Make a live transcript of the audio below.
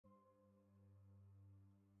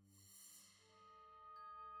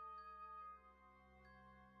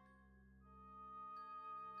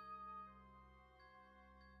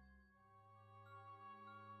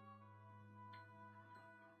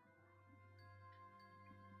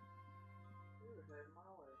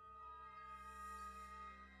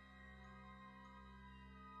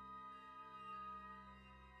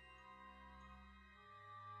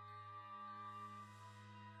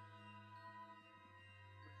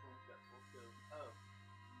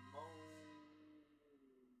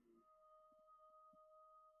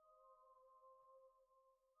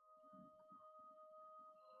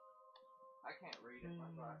I can't read it. My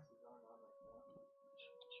glasses aren't on right now.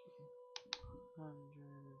 100.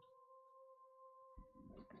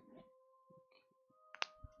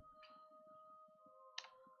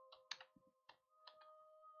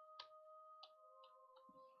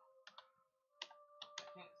 I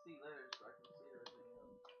can't see letters, but I can see everything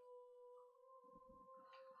else.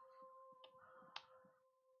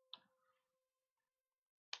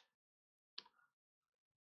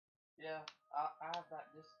 Yeah, I have that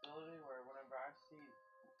disability where whenever I see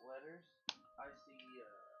letters, I see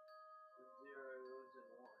zeros and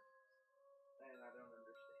ones, and I don't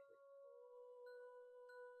understand it.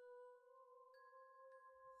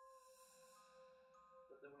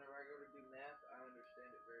 But then whenever I go to do math, I understand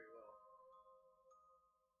it very well.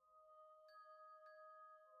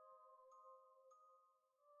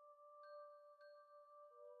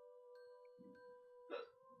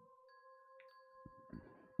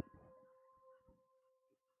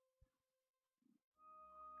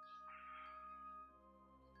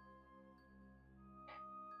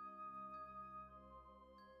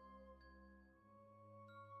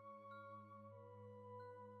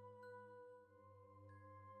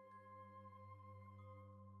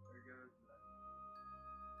 There goes that.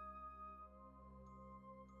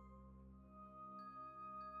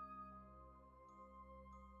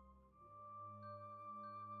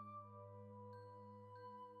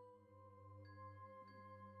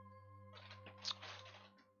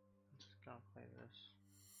 Just gonna play this.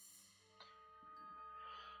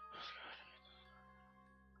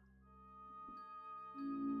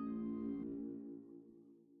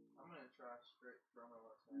 I'm gonna try straight from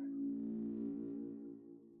what's that.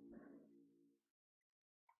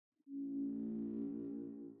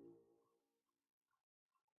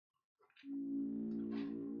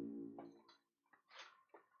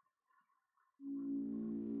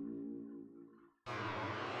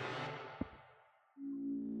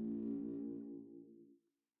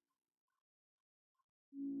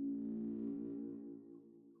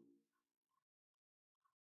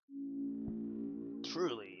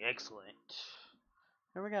 Truly excellent.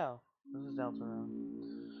 Here we go. This is Deltarune.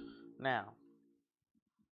 Now,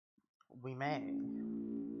 we may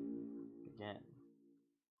begin.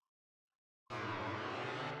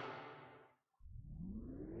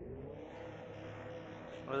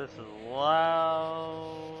 Oh, this is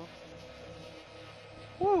loud.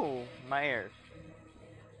 Woo! My ears.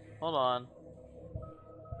 Hold on.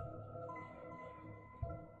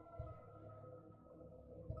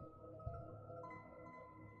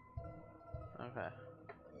 Okay.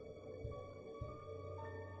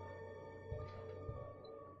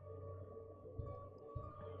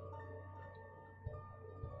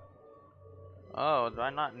 Oh, do I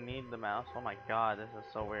not need the mouse? Oh my god, this is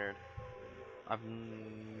so weird. I've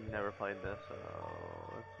never played this, so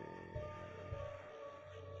let's see.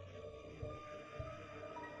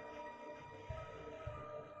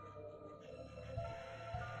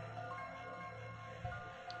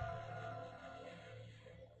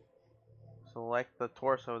 Select the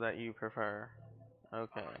torso that you prefer.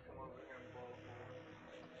 Okay. I'm gonna come over here and blow a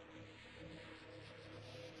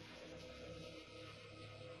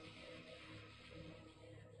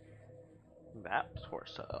hole. That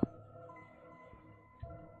torso.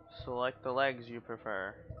 Select the legs you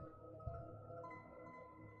prefer.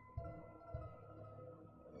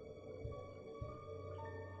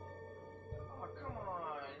 Oh, come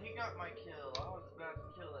on. He got my kill. I was about to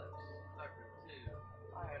kill that sucker, too.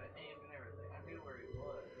 I had an aim and everything. I knew where he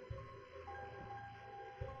was.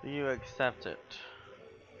 Do you accept it?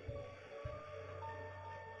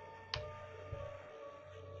 I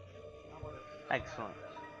would have so Excellent. had that.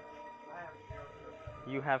 I have 0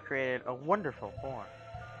 trophies. You have created a wonderful form.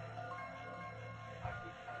 I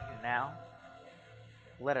keep trying to get Now,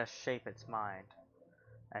 let us shape its mind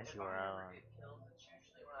as If your I ever own. get killed, it's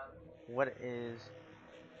usually when I'm... What is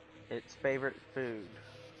its favorite food?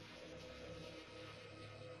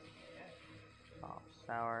 Soft,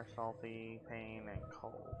 sour, salty, pain, and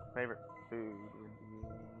cold. Favorite food would be...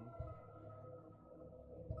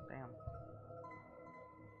 Damn.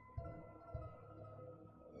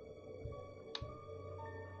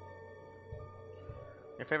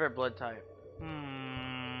 Your favorite blood type?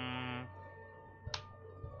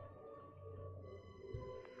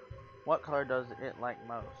 What color does it like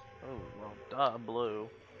most? Oh, well, duh, blue.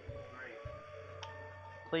 Great.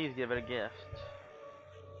 Please give it a gift.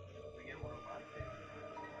 We get one of my favorite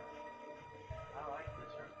rooms now. I like this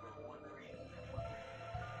room for one reason and one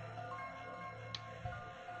reason only.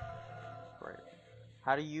 Great.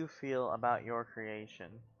 How do you feel about your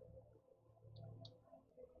creation?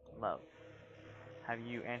 Love. Have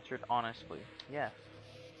you answered honestly? Yes.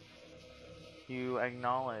 You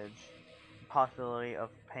acknowledge the possibility of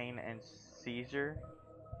pain and seizure?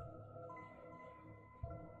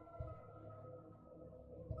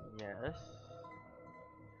 Yes.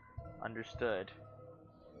 Understood.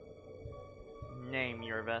 Name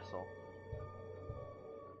your vessel.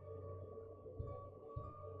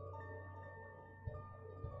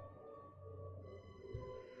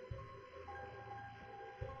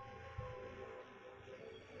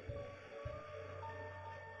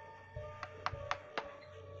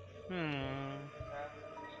 Hmm. Sass,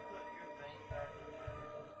 can you put your thing back in my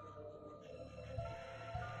room?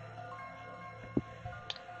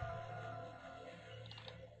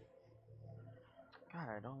 God,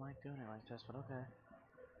 I don't like doing it like this, but okay.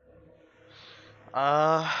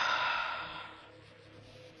 Uh.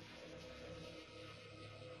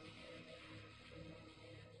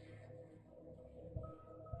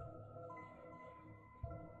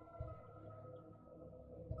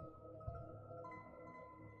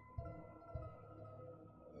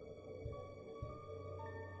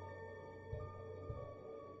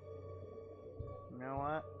 You know what?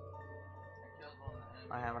 I killed one of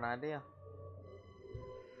the I enemy have an armies. idea.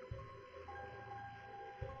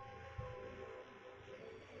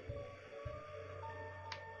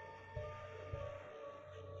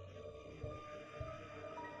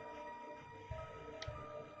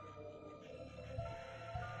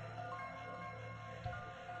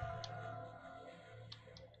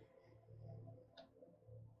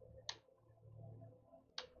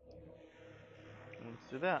 Let's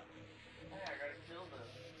do that. Hey, I gotta kill them.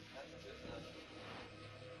 That's good though.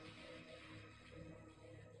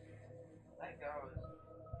 That guy was.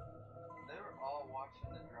 They were all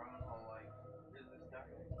watching the drone hole like, is this guy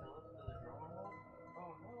gonna kill us to the drone hole?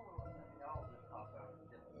 Oh no! And then y'all just pop out and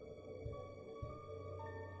kill him.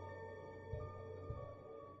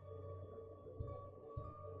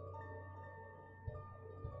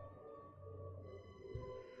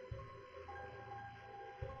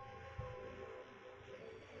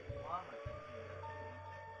 Well, I'm gonna continue our routine.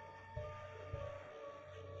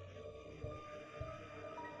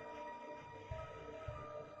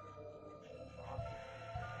 Awesome.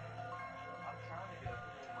 I'm trying to get a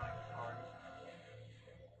full mic party.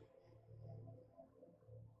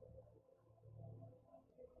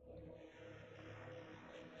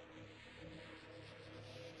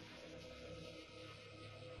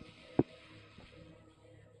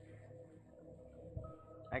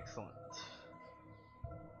 Excellent.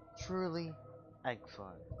 Truly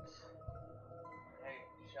excellent. Hey,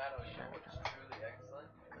 Shadow, you know what's truly excellent?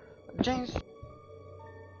 James.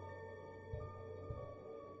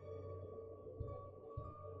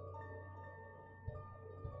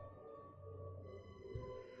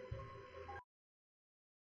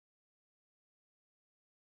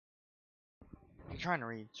 I'm trying to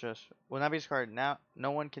read. Just when that be discarded, now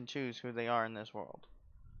no one can choose who they are in this world.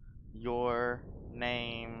 Your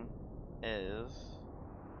name is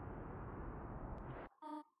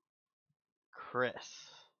Chris.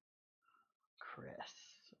 Chris.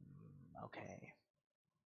 Okay.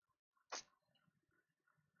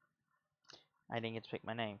 I didn't get to pick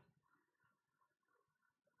my name.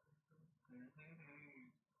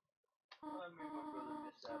 Well, I mean, my brother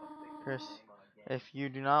missed out on picking his Chris, name on a game. if you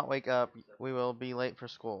do not wake up, we will be late for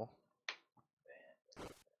school. Can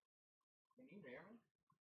you hear me?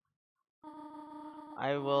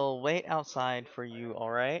 I will wait outside for you,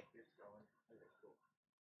 alright?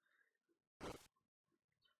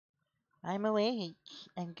 I'm awake.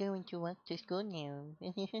 I'm going to walk to school now.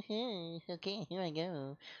 Okay, here I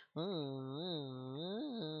go.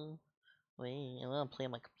 Ooh. Wait, I want to play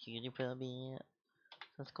on my computer probably.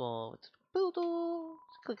 Let's go. Let's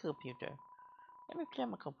click computer. Let me play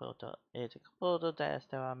on my computer. It's a computer desk.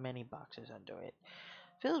 There are many boxes under it,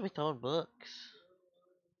 filled with old books.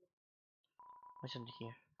 What's under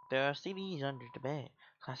here? There are CDs under the bed.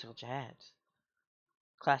 Classical, jazz,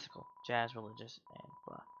 religious, and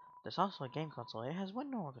blah. There's also a game console. It has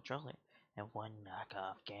one normal controller and one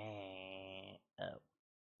knockoff game. Oh,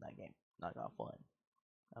 not game. Knockoff one.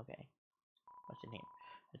 Okay. What's in here?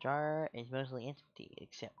 The jar is mostly empty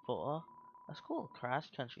except for a school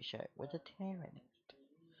cross-country shirt with a tear in it.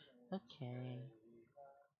 Okay.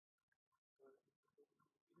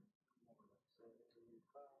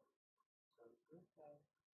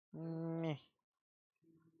 Meh.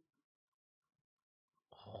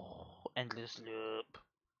 Oh, endless loop.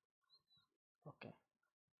 Okay.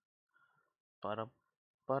 Ba-dum,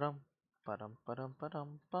 ba-dum, ba-dum, ba-dum,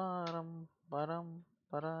 ba-dum, ba-dum, ba-dum,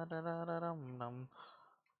 ba-da-da-da-da-dum-dum,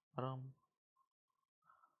 ba-dum.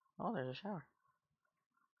 Oh, there's a shower.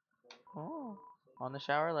 Oh. On the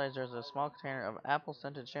shower ledge, there's a small container of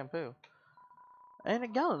apple-scented shampoo and a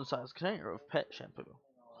gallon-sized container of pet shampoo.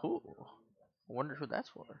 Ooh. I wonder who that's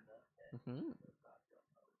for. Mm-hmm.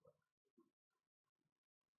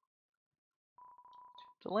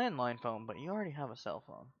 It's a landline phone, but you already have a cell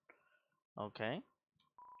phone. Okay.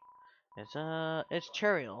 It's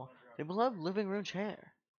Cheryl, the beloved living room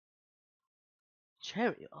chair.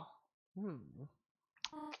 Cheryl. Hmm.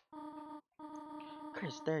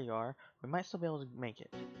 Chris, there you are. We might still be able to make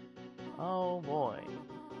it. Oh boy.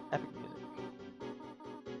 Epic music.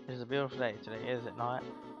 It is a beautiful day today, is it not?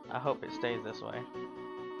 I hope it stays this way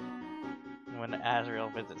when Azrael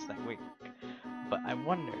visits next week. But I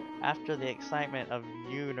wonder, after the excitement of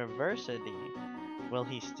university, will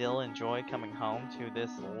he still enjoy coming home to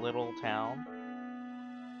this little town?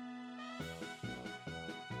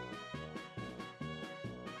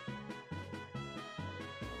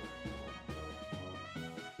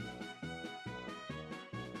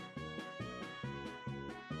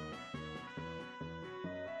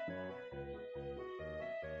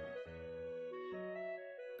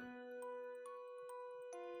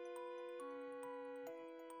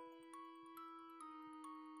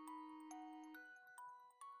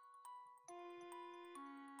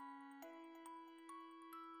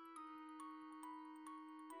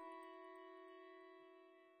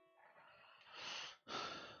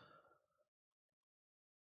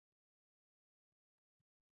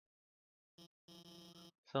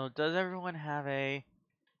 So, does everyone have a...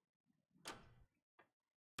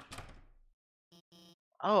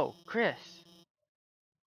 Oh, Chris!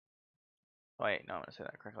 Wait, no, I'm gonna say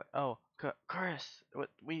that correctly. Oh, Chris,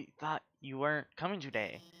 we thought you weren't coming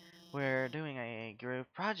today. We're doing a group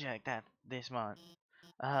project this month.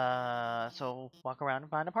 So walk around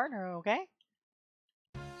and find a partner, okay?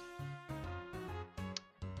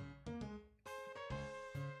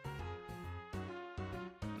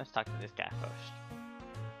 Let's talk to this guy first.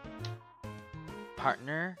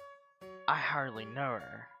 Partner? I hardly know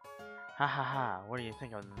her. Ha ha ha, what do you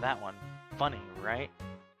think of that one? Funny, right?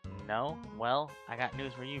 No? Well, I got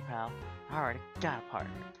news for you, pal. I already got a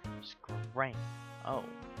partner. Great. Oh,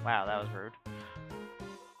 wow, that was rude.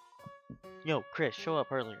 Yo, Chris, show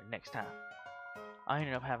up earlier next time. I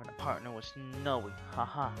ended up having a partner with Snowy.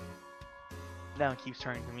 Haha. Now he keeps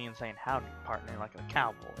turning to me and saying howdy, partner, like a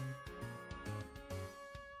cowboy.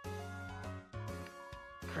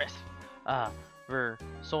 Chris, for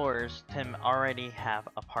Soars, Tim already have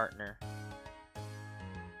a partner.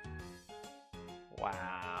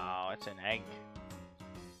 Wow, it's an egg.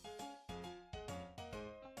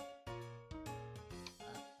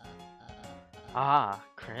 Ah,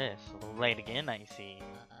 Chris, late again, I see.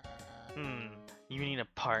 You need a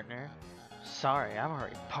partner? Sorry, I'm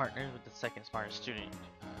already partnered with the second smartest student.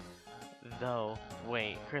 Though,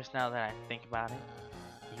 wait, Chris, now that I think about it,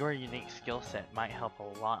 your unique skill set might help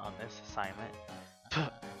a lot on this assignment.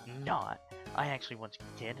 Not. I actually want to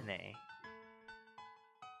get an A.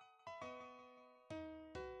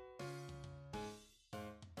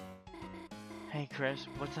 Hey Chris,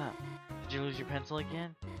 what's up? Did you lose your pencil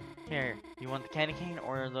again? Here, you want the candy cane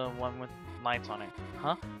or the one with lights on it?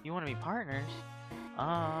 Huh? You want to be partners?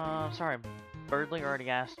 Sorry, Birdley already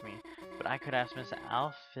asked me, but I could ask Miss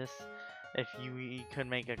Alphys if you could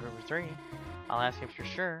make a group of 3. I'll ask if you're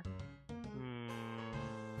sure.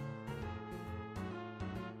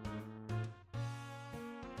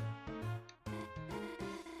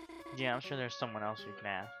 Yeah, I'm sure there's someone else we can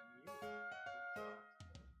ask.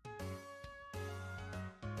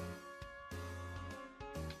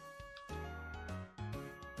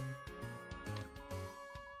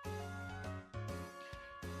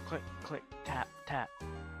 Click, click, tap, tap.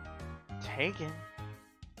 Taken.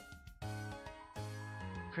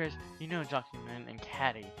 Chris, you know Document and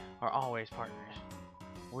Caddy are always partners.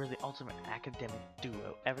 We're the ultimate academic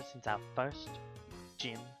duo ever since our first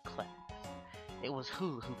gym class. It was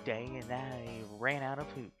hula hoop day and I ran out of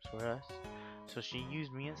hoops for us. So she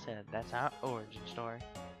used me instead. That's our origin story.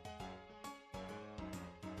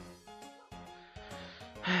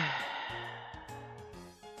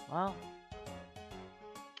 Well,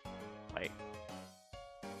 wait.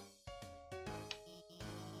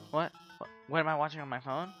 What? What am I watching on my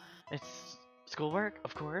phone? It's schoolwork,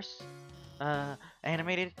 of course.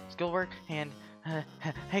 Animated schoolwork and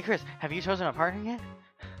hey Chris, have you chosen a partner yet?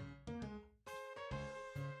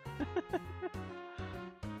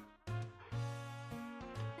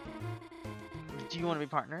 Do you want to be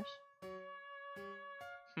partners?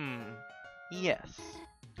 Yes.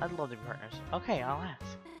 I'd love to be partners. Okay, I'll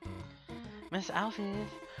ask. Miss Alphys,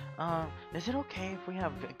 is it okay if we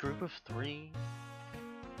have a group of 3?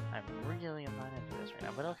 I'm really not into this right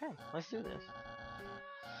now, but okay, let's do this.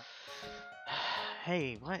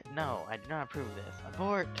 Hey, what? No, I do not approve of this.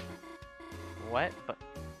 Abort! What? But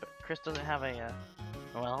Chris doesn't have a,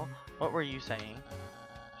 well, what were you saying?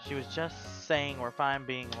 She was just saying we're fine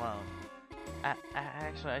being alone.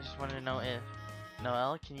 Actually, I just wanted to know if...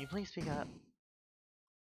 Noelle, can you please speak up?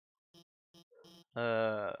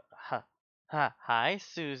 Hi,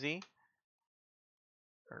 Susie.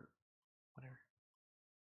 Or whatever.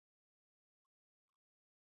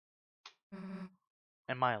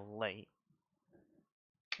 Am I late?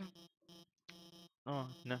 Oh,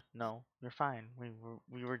 no, you're fine.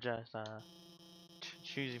 We were just,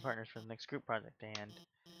 choosing partners for the next group project, and,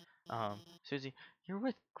 Susie, you're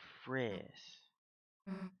with Chris.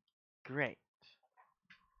 Great.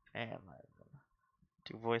 And my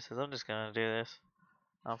two voices. I'm just gonna do this.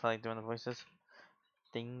 I don't feel like doing the voices.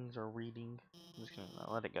 Things or reading. I'm just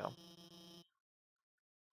gonna let it go.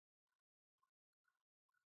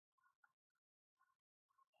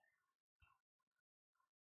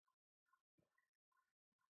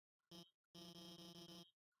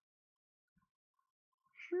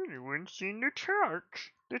 Has anyone seen the chart?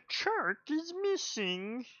 The chart is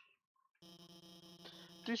missing.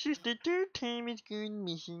 This is the 3rd time it's gone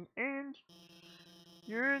missing, and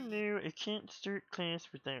you're new. I can't start class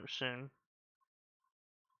without some.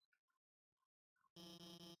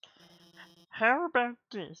 How about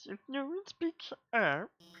this? If no one speaks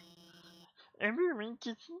up, everyone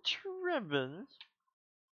gets in trouble.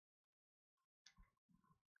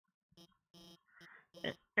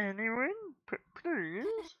 Anyone?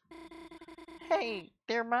 Please? Hey,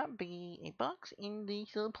 there might be a box in the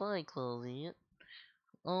supply closet.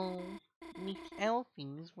 Oh, Miss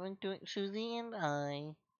Alphys went to it, Susie and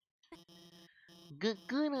I. Good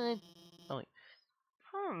oh wait.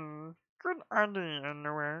 Good idea,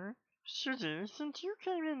 anyway. Susie, since you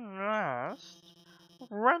came in last,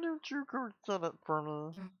 why don't you go get it for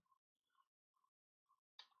me?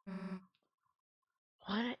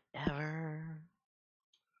 Whatever.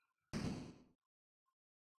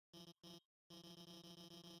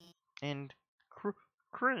 And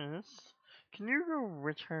Chris, can you go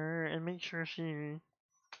with her and make sure she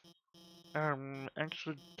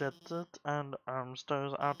actually gets it and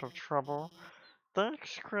stays out of trouble?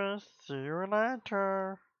 Thanks, Chris. See you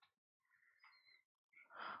later.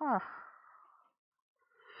 Huh.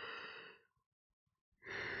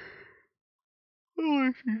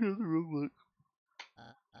 Oh, she has a robot.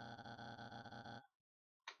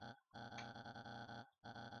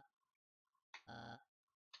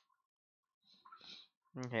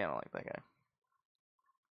 Okay, I don't like that guy.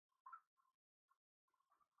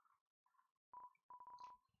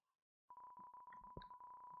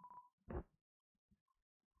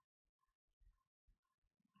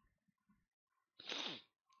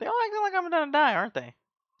 They all acting like I'm gonna die, aren't they?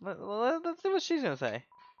 Let's see what she's gonna say.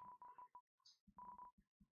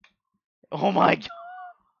 Oh my god.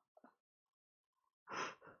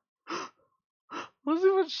 Let's see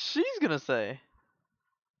what she's gonna say.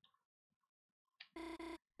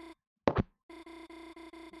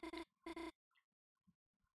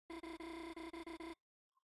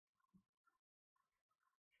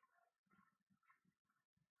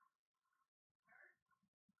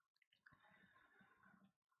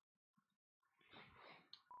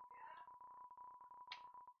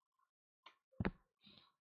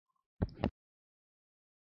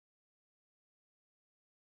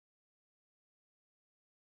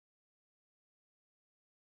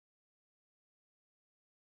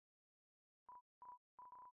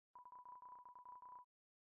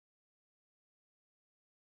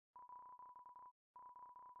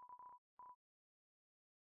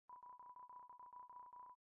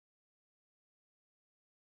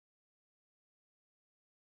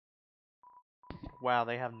 Wow,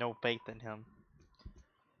 they have no faith in him.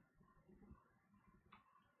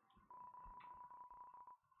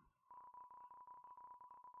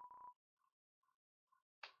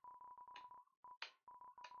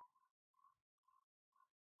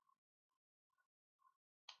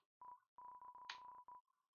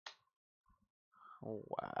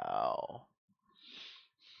 Wow.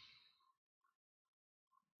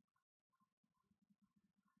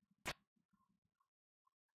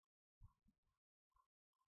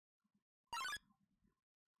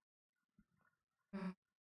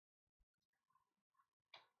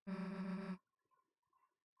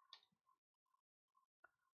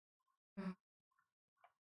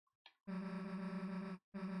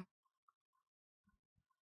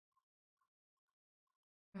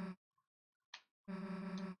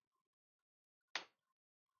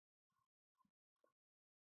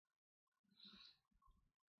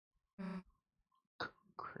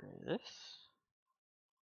 Chris?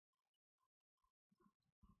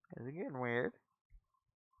 Is it getting weird?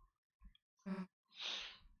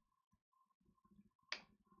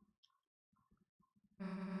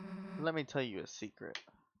 Let me tell you a secret.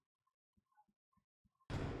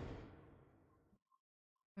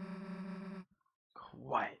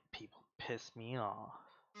 Quiet people piss me off.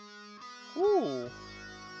 Ooh.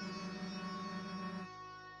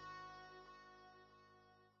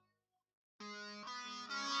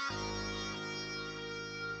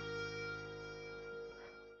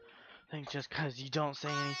 Think just 'cause you don't say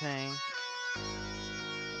anything.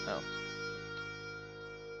 Oh.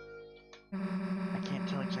 I can't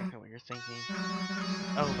tell exactly what you're thinking.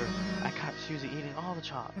 It's over. I caught Susie eating all the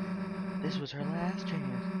chalk. This was her last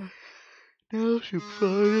chance. Now she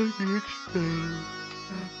finally be expelled.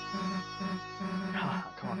 Haha,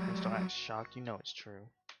 come on, Chris, don't act shocked. You know it's true.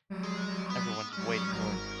 Everyone's waiting for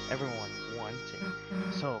it. Everyone wants it.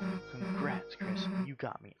 So, congrats, Chris. You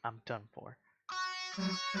got me. I'm done for.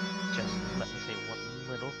 Just let me say one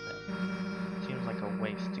little thing. Seems like a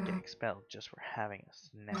waste to get expelled just for having a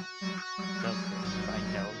snack. So, Chris, if I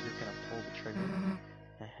know you're gonna pull the trigger,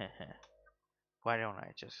 why don't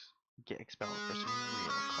I just get expelled for some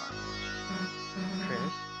real carnage?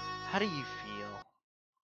 Chris, how do you feel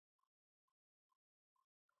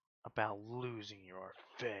about losing your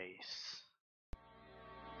face?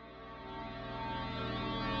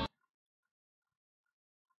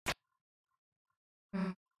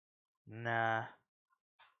 Nah.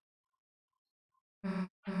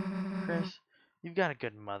 Chris, you've got a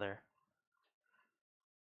good mother.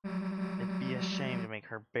 It'd be a shame to make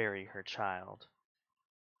her bury her child.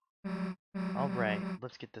 Alright,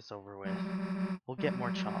 let's get this over with. We'll get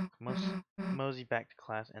more chalk, mosey back to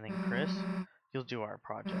class, and then Chris, you'll do our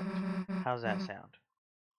project. How's that sound?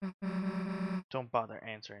 Don't bother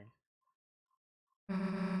answering.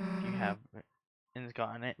 If you haven't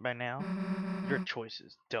gotten it by now, your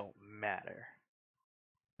choices don't matter.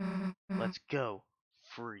 Let's go,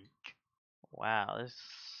 freak. Wow, this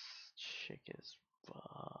chick is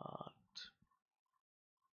fucked.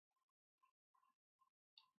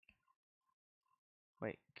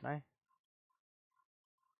 Wait, can I?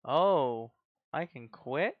 Oh, I can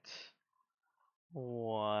quit?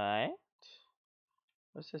 What?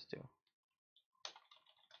 What's this do?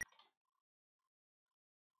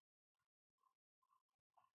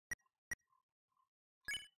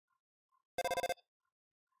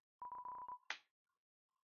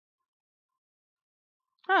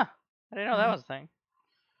 Huh, I didn't know that was a thing.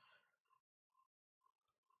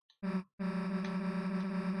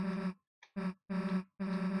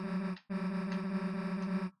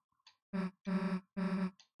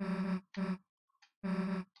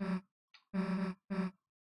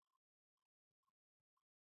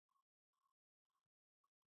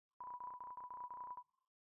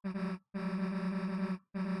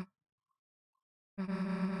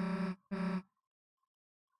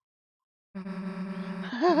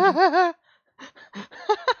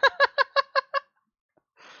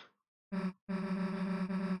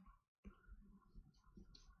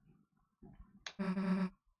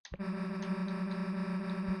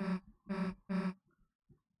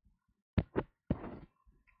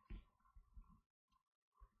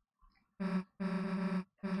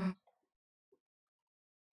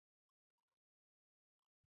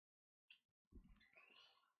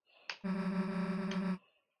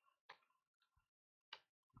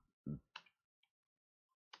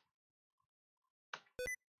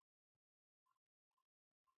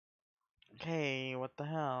 Okay, what the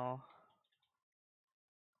hell?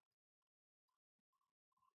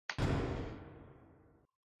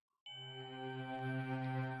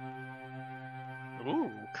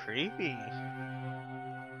 Ooh, creepy.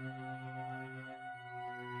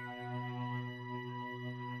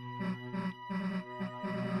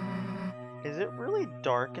 Is it really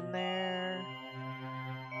dark in there?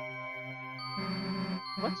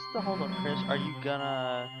 What's the hold up, Chris? Are you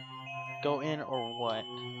gonna go in or what?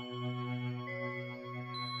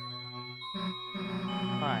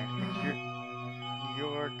 Fine. If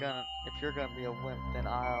you're gonna be a wimp, then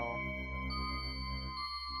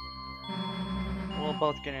we'll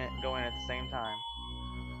both go in at the same time.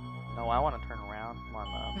 No, I want to turn around. Come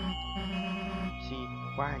on, love. See,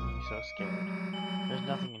 why are you so scared? There's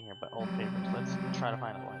nothing in here but old papers. Let's try to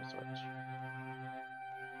find a light switch.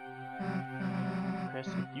 Chris,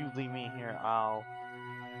 if you leave me here,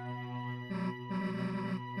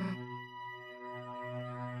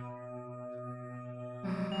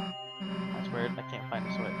 That's weird. I can't find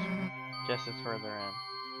a switch. Guess it's further in.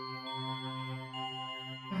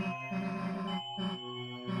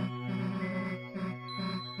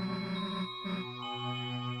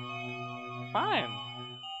 fine.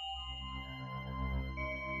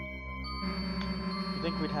 You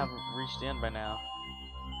think we'd have reached the end by now?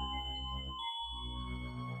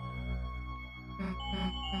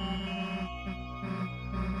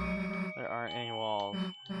 There aren't any walls.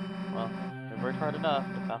 Well, we worked hard enough.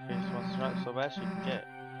 If Alfie just wants to try so bad, she can get it.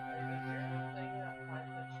 Hey, does your thing have high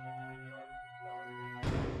pitched noise right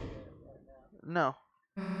now? No.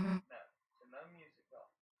 No. So no music off.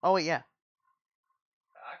 Oh wait, yeah.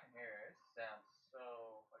 I can hear it. It sounds so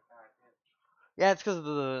like high pitched. Yeah, it's because of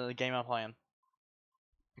the game I'm playing.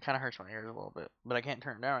 It kind of hurts my ears a little bit, but I can't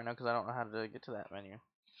turn it down right now because I don't know how to get to that menu.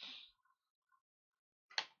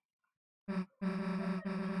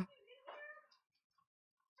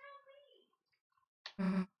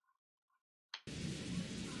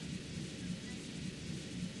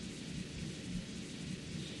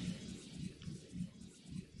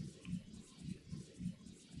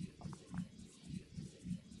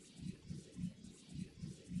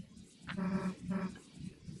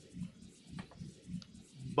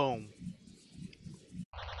 Boom.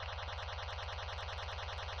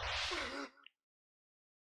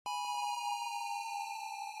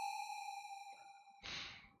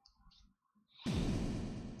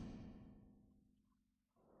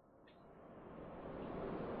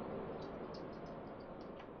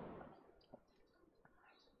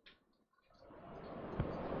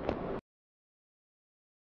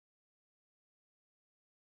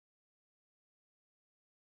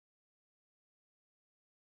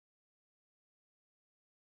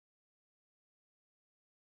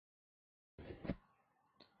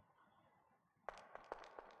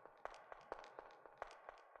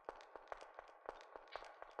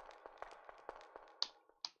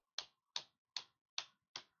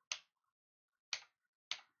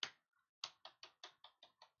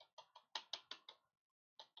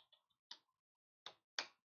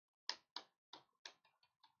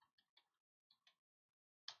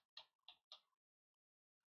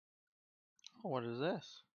 Oh, what is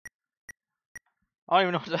this? I don't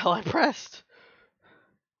even know what the hell I pressed.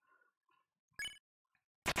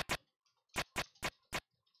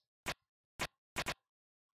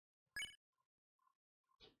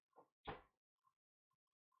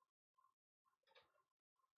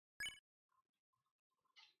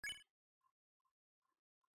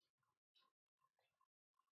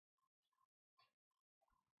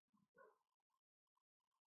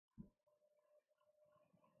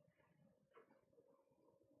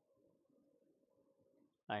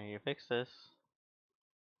 I need to fix this.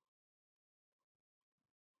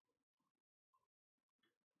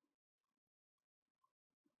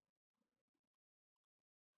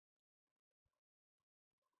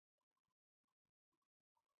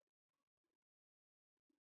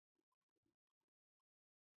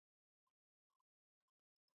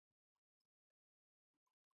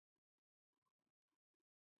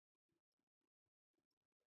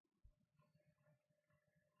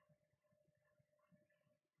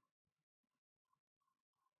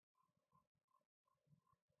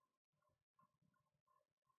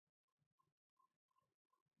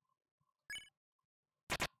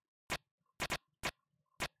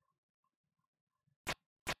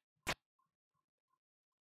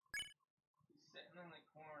 Sitting in the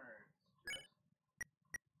corner, it's just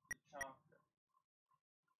the chocolate.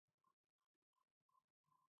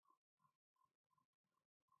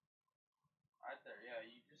 Right there, yeah,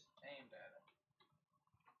 you just aimed at it.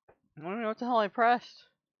 I don't know what the hell I pressed.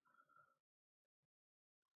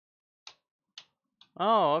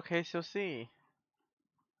 Oh, okay, so see. You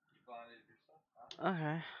blinded yourself.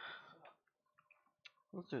 Okay,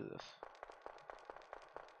 let's do this.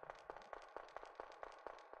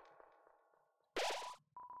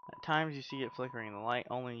 At times you see it flickering, the light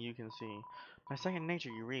only you can see. By second nature,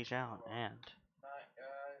 you reach out and... Night,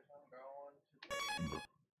 guys, I'm going to bed.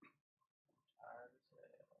 Tired as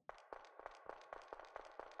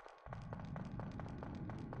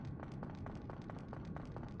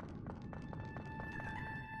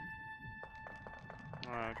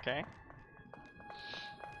hell. Okay.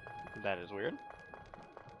 That is weird.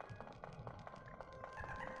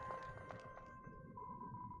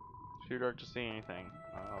 Too dark to see anything.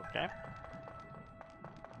 Okay.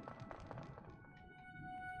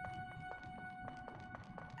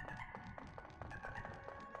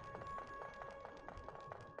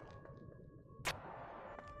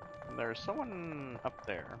 There's someone up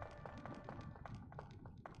there.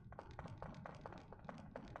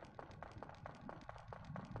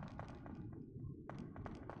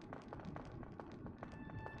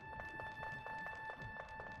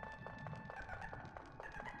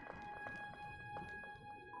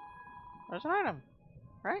 There's an item,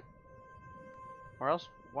 right? Or else,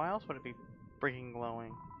 why else would it be freaking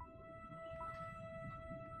glowing?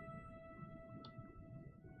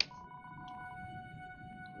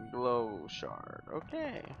 Glow shard.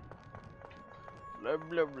 Okay. Blah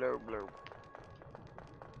blah blah blah.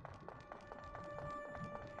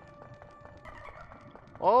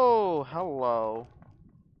 Oh, hello.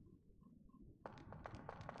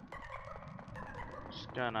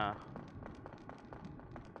 Just gonna.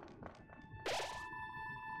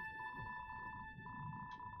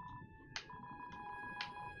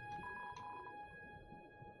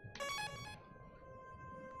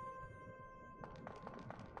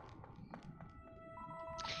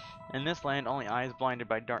 In this land, only eyes blinded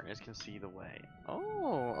by darkness can see the way.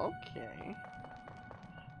 Oh, okay.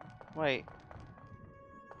 Wait.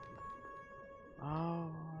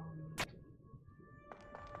 Um,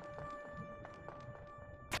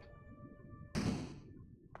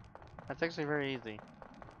 that's actually very easy.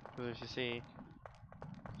 Because as you see,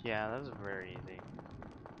 yeah, that's very easy.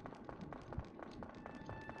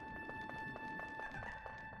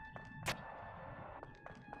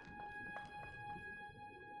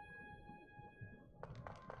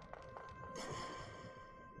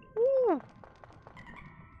 Woo!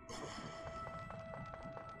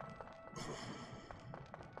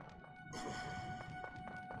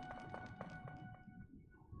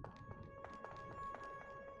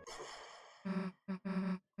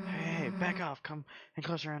 Hey, back off! Come and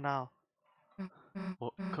closer, and I'll.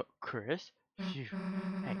 Well, Chris? Phew.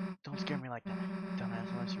 Hey, don't scare me like that,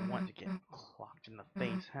 dumbass, unless you want to get clocked in the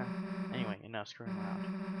face, huh? Anyway, enough screwing around.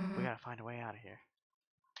 We gotta find a way out of here.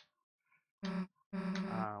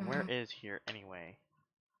 Where is here anyway?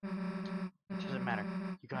 It doesn't matter.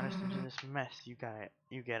 You got us into this mess. You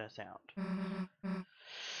get us out.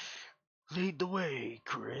 Lead the way,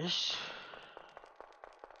 Chris.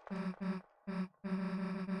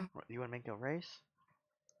 What, you wanna make a race?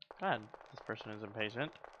 God, this person is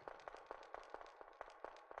impatient.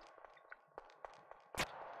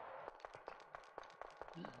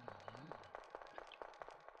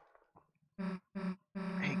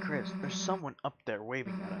 Hey Chris, there's someone up there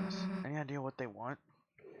waving at us. Any idea what they want?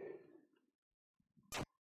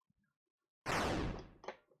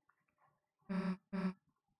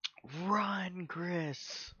 Run,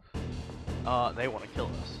 Chris! They want to kill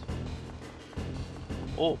us.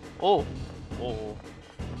 Oh, oh, oh.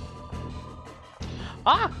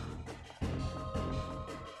 Ah!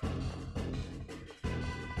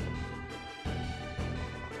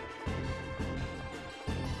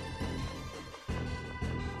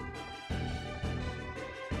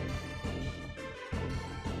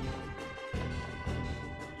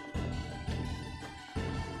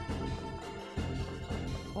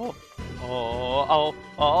 Oh, oh, oh,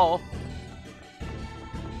 oh.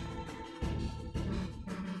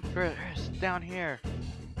 Chris, down here.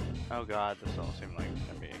 Oh god, this all seems like it's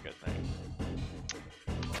gonna be a good thing.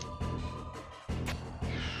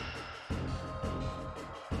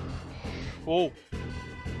 Oh,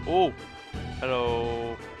 oh,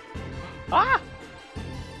 hello. Ah!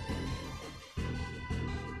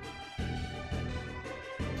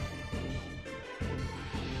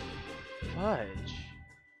 Fudge.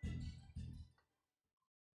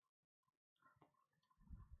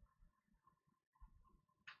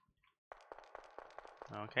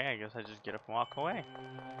 Okay, I guess I just get up and walk away.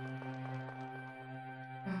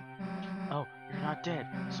 Oh, you're not dead.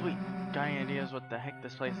 Sweet. Got any ideas what the heck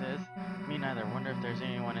this place is? Me neither. Wonder if there's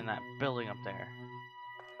anyone in that building up there.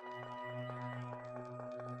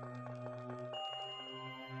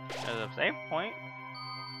 There's a save point.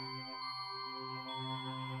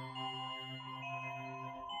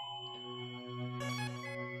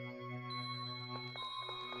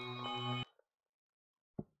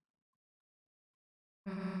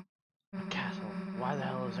 A castle. Why the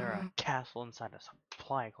hell is there a castle inside a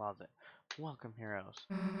supply closet? Welcome, heroes.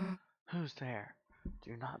 Who's there?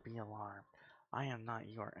 Do not be alarmed. I am not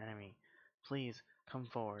your enemy. Please come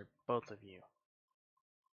forward, both of you.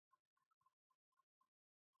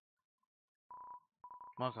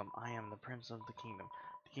 Welcome. I am the Prince of the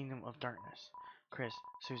Kingdom of Darkness. Chris,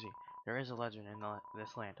 Susie, there is a legend in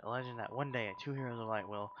this land. A legend that one day two heroes of light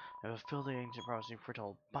will fulfill the ancient prophecy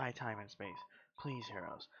foretold by time and space. Please,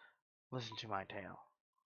 heroes, listen to my tale.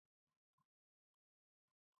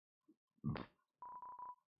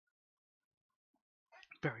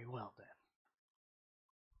 Very well, then.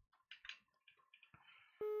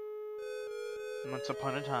 Once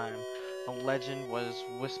upon a time, a legend was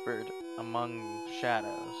whispered among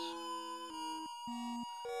shadows.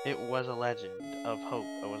 It was a legend of hope.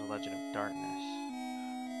 It was a legend of darkness.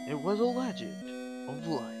 It was a legend of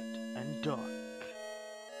light and dark.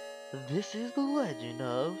 This is the legend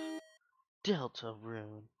of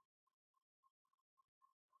Deltarune.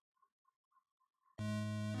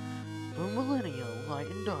 For millennia, light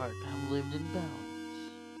and dark have lived in balance,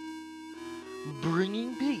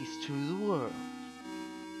 bringing peace to the world.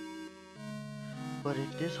 But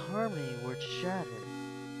if this harmony were to shatter,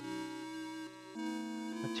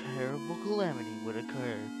 a terrible calamity would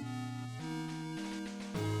occur.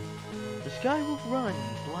 The sky will run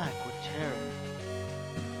black with terror,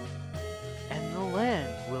 and the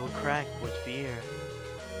land will crack with fear.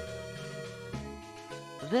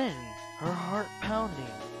 Then, her heart pounding,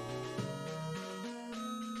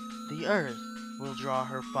 the earth will draw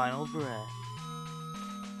her final breath.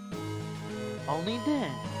 Only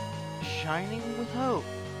then, shining with hope,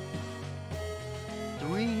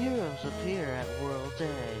 3 heroes appear at world's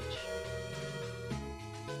edge.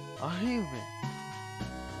 A human,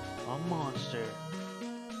 a monster,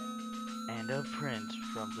 and a prince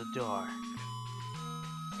from the dark.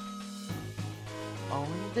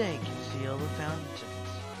 Only they can seal the fountains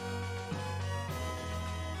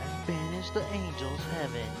and banish the angels'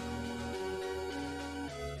 heaven.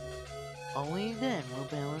 Only then will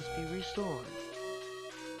balance be restored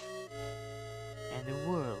and the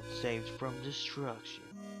world saved from destruction.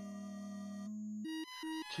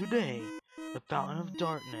 Today, the fountain of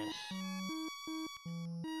darkness,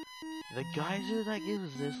 the geyser that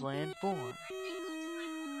gives this land form,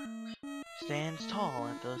 stands tall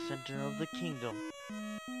at the center of the kingdom.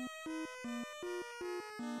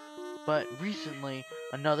 But recently,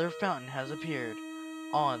 another fountain has appeared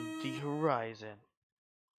on the horizon.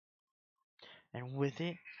 And with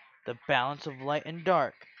it, the balance of light and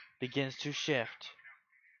dark begins to shift.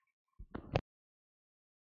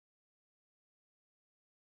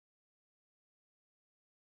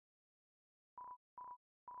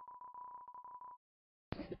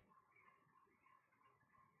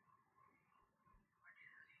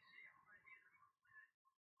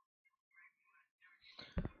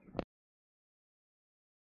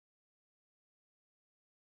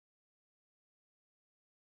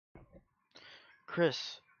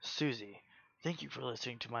 Chris, Susie, thank you for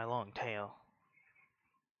listening to my long tale.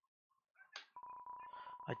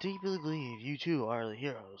 I deeply believe you two are the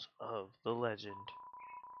heroes of the legend.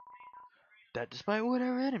 That despite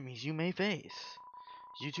whatever enemies you may face,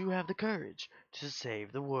 you two have the courage to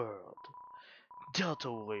save the world.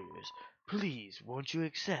 Delta Warriors, please won't you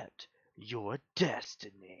accept your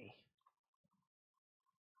destiny?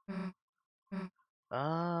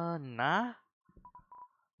 Nah?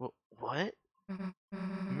 What?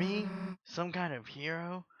 Me? Some kind of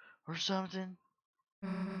hero? Or something?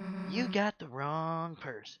 You got the wrong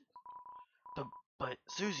person. But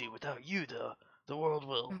Susie, without you, the world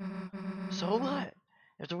will... So what?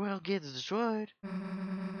 If the world gets destroyed,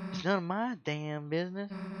 it's none of my damn business.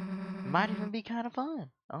 It might even be kind of fun,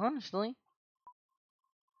 honestly.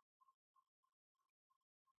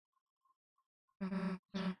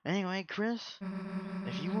 Anyway, Chris,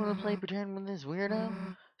 if you want to play pretend with this weirdo,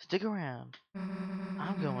 stick around.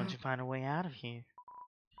 I'm going to find a way out of here.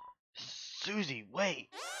 Susie, wait!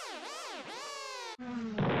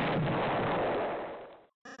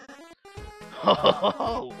 Ho ho ho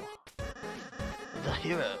ho! The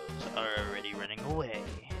heroes are already running away.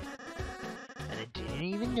 And they didn't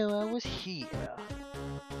even know I was here.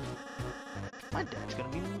 My dad's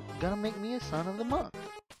gonna make me a son of the month.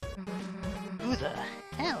 Who the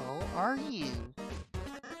hell are you?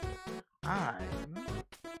 I'm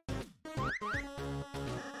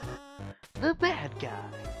the bad guy.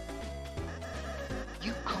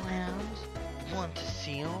 You clowns want to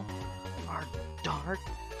seal our dark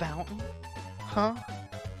fountain? Huh?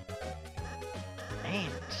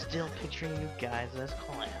 And still picturing you guys as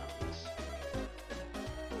clowns.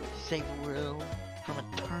 Save the world from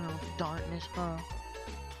eternal darkness, huh?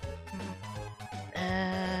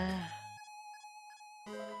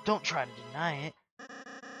 Don't try to deny it.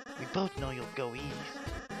 We both know you'll go east.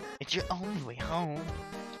 It's your only way home.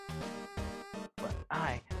 But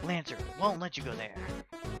I, Lancer, won't let you go there.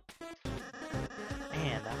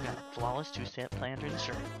 And I've got a flawless 2-step plan to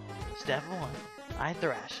ensure. Step 1, I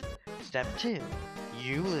thrash. Step 2,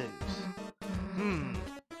 you lose.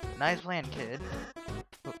 Nice plan, kid.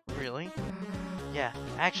 Really? Yeah,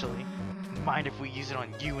 actually, mind if we use it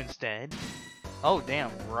on you instead? Oh damn,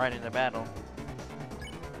 right into battle.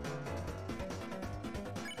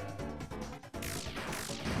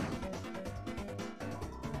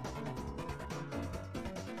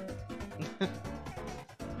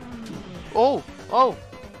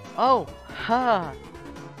 Oh, ha!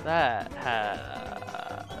 That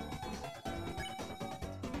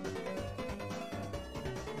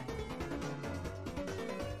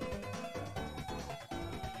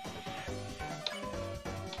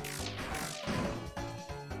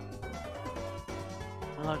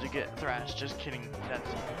love to get thrashed. Just kidding. That's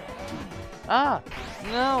ah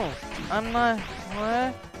no. I'm not.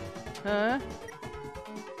 What? Huh?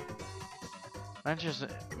 That's just a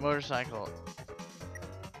motorcycle.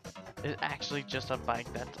 It's actually just a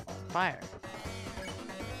bike that's on fire.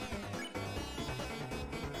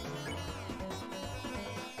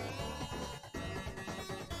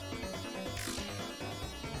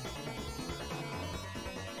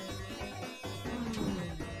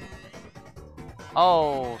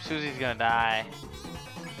 Oh, Susie's gonna die.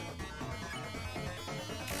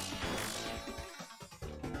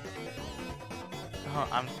 Oh,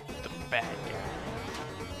 I'm the bad guy.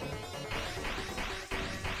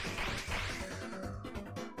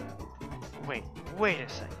 Wait a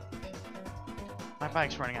second. My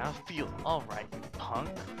bike's running out of fuel. Alright, you punk.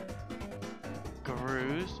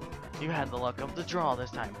 Gurus, you had the luck of the draw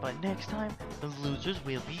this time, but next time, the losers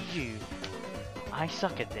will be you. I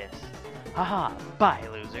suck at this. Haha, bye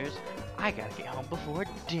losers. I gotta get home before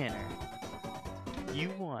dinner.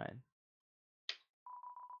 You won.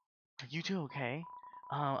 Are you two okay?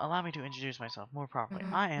 Allow me to introduce myself more properly.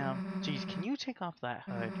 I am... Geez, can you take off that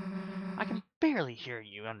hood? I can barely hear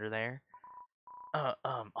you under there.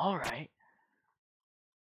 Alright.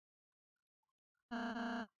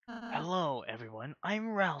 Hello, everyone. I'm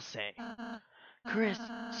Ralsei. Chris,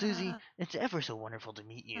 Susie, it's ever so wonderful to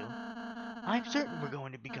meet you. I'm certain we're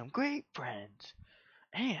going to become great friends.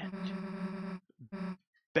 And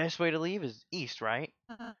best way to leave is east, right?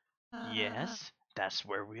 Yes, that's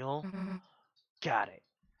where we'll... Got it.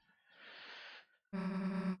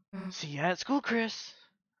 See you at school, Chris.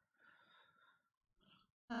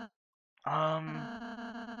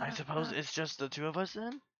 I suppose it's just the two of us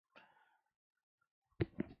then?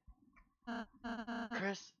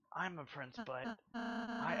 Chris, I'm a prince, but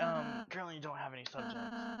I currently don't have any subjects.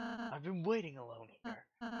 I've been waiting alone here.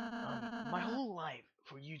 My whole life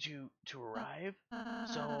for you two to arrive.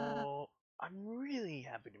 So I'm really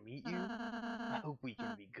happy to meet you. I hope we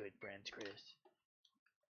can be good friends, Chris.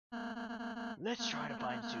 Let's try to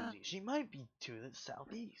find Susie. She might be to the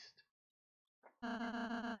southeast.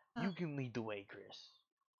 You can lead the way, Chris.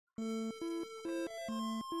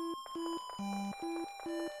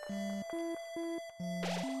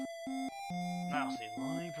 I'll say,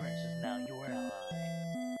 Lonnie Prince is now your ally.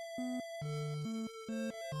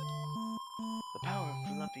 The power of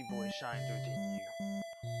Fluffy Boy shines within you.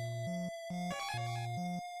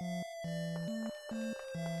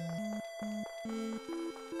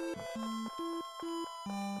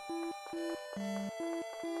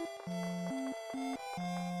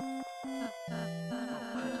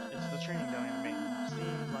 It's the training dynamic.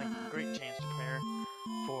 Seems like a great chance to prepare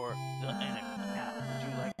for the enemy. Now, would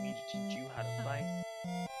you like me to teach you how to fight?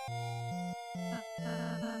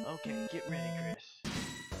 Okay, get ready, Chris.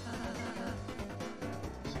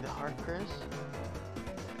 See the heart, Chris?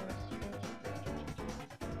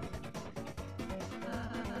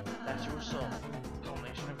 That's your soul,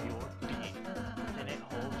 culmination of your being. Within it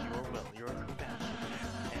holds your will, your compassion,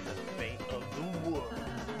 and the fate of the world.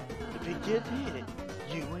 If it gets hit,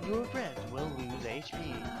 you and your friends will lose HP.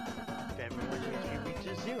 If everyone's HP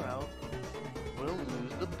reaches 0, we'll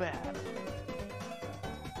lose the battle.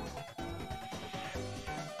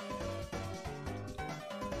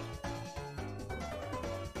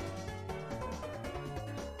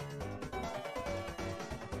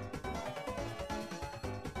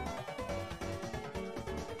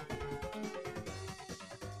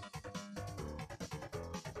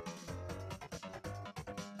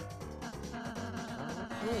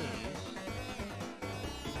 Please.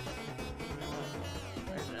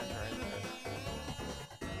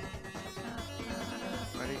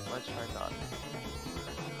 Ready? Let's try that.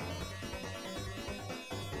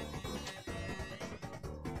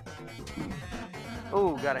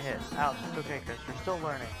 Oh, got a hit. Ouch, it's okay, Chris. You're still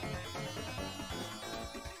learning.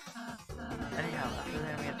 Anyhow, after the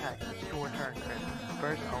enemy attacks, it's your turn, Chris.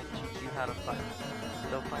 First, I'll teach you how to fight.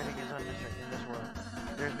 Though fighting is unnecessary in this world,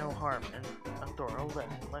 there's no harm in a thorough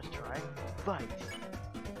lesson. Let's try fight.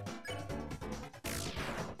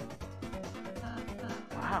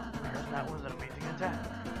 Wow, Chris, that was an amazing attack.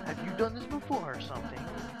 Have you done this before or something?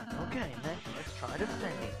 Okay, next, let's try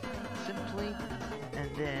defending. Simply, and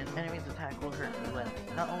then enemy's attack will hurt you less.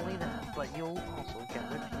 Not only that, but you'll also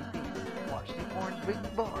gather TP. Watch the orange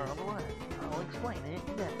big bar on the left. I'll explain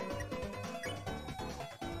it next.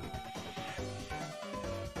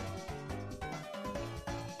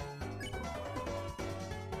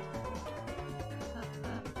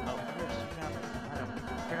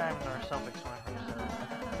 Self-explanatory, so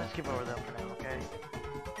let's skip over them for now, okay?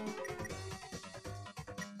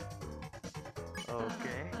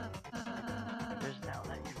 Okay. Just now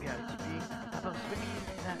that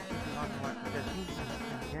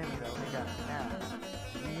Enemy though, they got it now.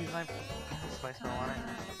 You use my spice spell on it,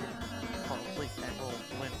 fall asleep, and we'll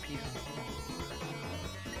win peacefully.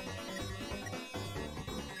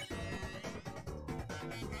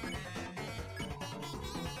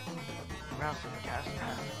 Rousing cast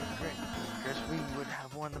passive. Great. Chris, we would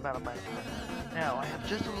have won the battle by now. Now, I have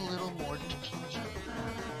just a little more to teach you.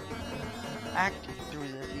 Acting through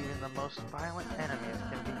this, even the most violent enemies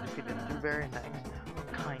can be defeated through various acts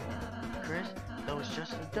of kindness. Chris, though it's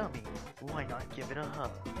just a dummy, why not give it a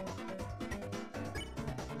hug?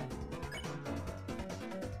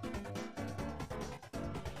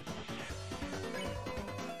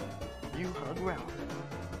 You hug Ralph.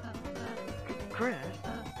 Chris?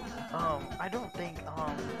 I don't think,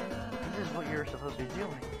 this is what you're supposed to be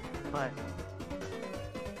doing, but...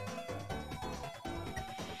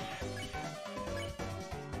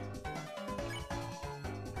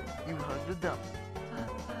 You hug the dummy.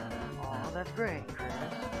 Aw, that's great, Chris.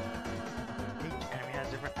 Each enemy has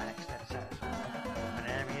different acts that satisfy. When an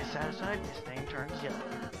enemy is satisfied, its name turns yellow.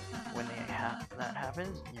 When that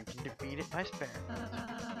happens, you can defeat it by sparing it.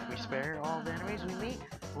 If we spare all the enemies we meet,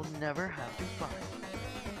 we'll never have to fight.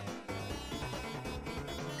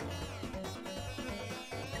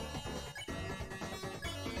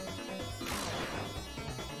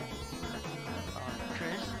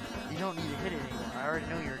 Chris, you don't need to hit it anymore. I already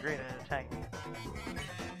know you're great at attacking.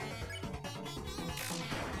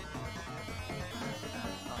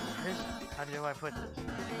 Chris, how do I put this?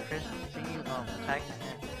 Chris, seeing you attack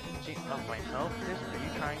myself, Chris, are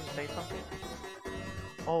you trying to say something?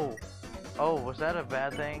 Oh, was that a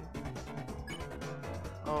bad thing?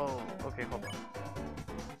 Oh, okay, hold on.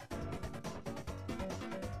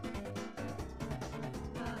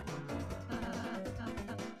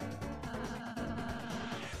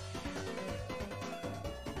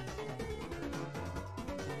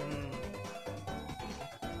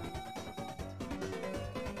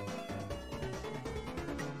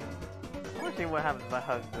 I want to see what happens if I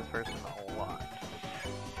hug this person a lot.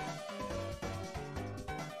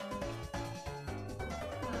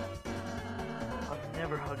 I've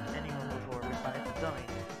never hugged anyone before besides the dummy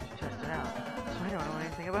to test it out, so I don't know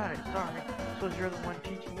anything about it. Sorry. Suppose you're the one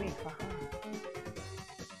teaching me.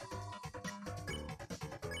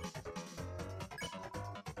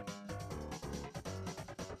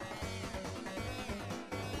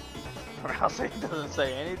 Rousey doesn't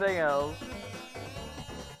say anything else.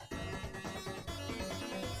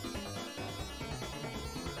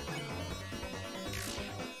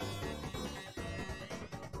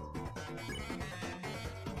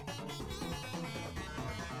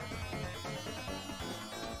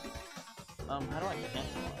 How do I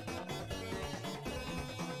cancel it?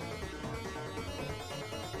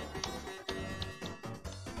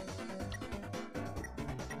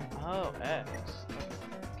 Oh, X.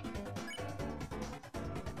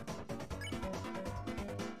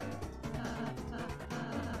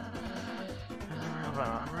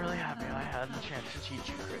 I'm really happy I had the chance to teach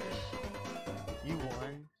you, Chris. You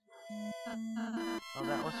won. Oh,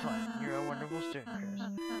 that was fun. You're a wonderful student, Chris.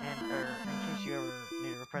 And, in case you ever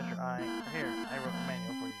need a refresher, I wrote a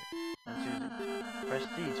manual for you. And Susie, press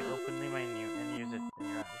D to open the menu and use it in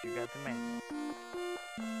your app if you got the manual.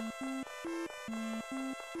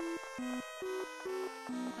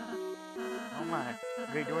 Oh my,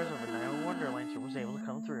 great doors open. No wonder Lancer was able to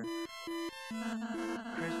come through.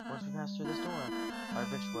 Chris, once we pass through this door, our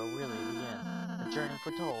adventure will really begin. A journey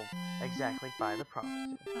foretold, exactly by the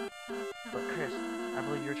prophecy. But Chris, I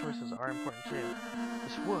believe your choices are important too.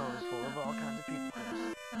 This world is full of all kinds of people, Chris.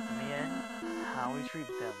 In the end, how we treat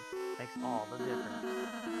them makes all the difference.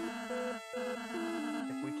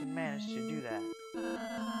 If we can manage to do that,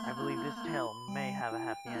 I believe this tale may have a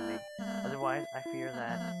happy ending. Otherwise, I fear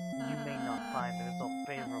that you may not find the result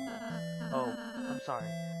favorable. Oh, I'm sorry.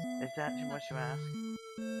 Is that too much to ask?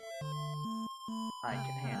 I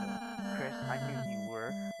can handle it. Chris, I knew you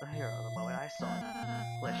were a hero the moment I saw you.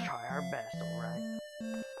 Let's try our best, alright?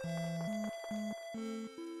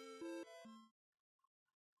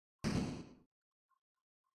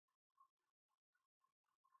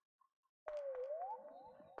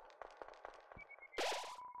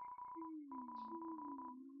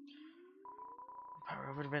 The power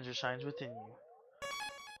of adventure shines within you.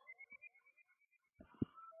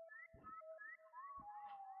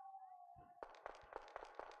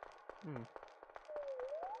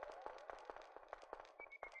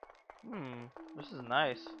 This is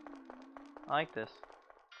nice. I like this.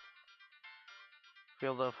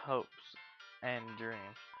 Field of hopes and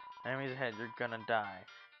dreams. Enemies ahead, you're gonna die.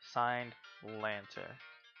 Signed, Lancer.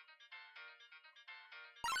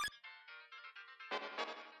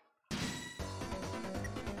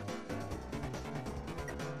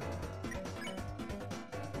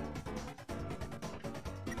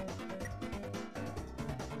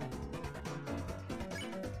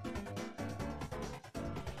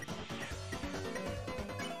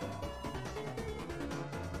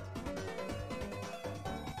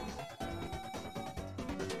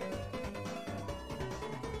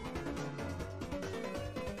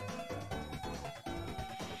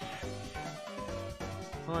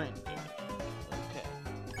 Finally. Okay.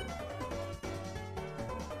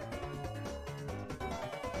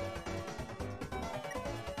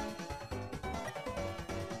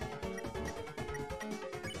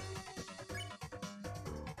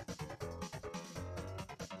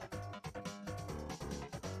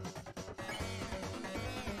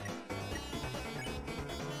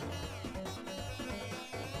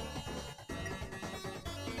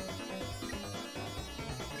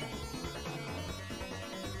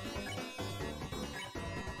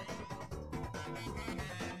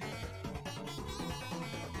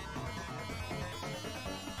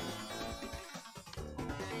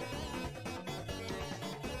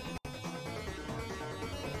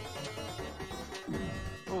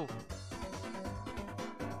 Oh.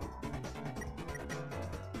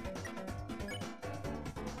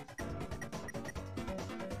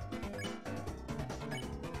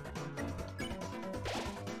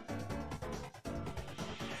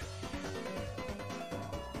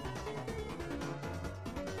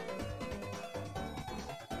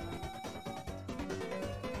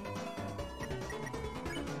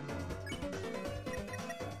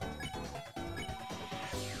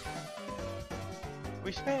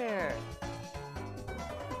 We spare!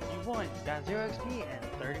 You won, got 0 XP and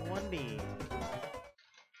 31B.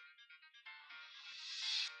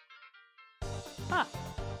 Huh!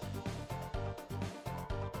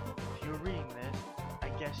 If you're reading this, I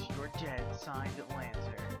guess you're dead, signed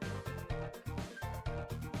Lancer.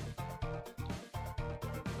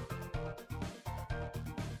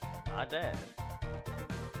 Not dead.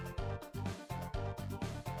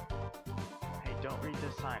 Hey, don't read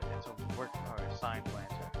this sign, it's a work in progress, signed Lancer.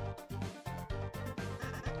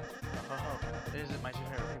 Oh, this isn't my two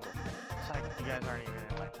favorite people. Besides, you guys aren't even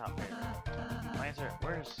in my top favorite. Lancer,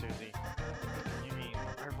 where's Susie? You mean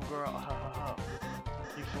Purple Girl? Ho ho ho.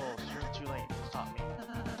 You fools, you're too late to stop me.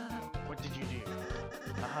 What did you do?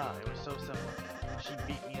 Aha, it was so simple. She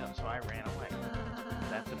beat me up, so I ran away.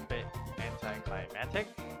 That's a bit anticlimactic.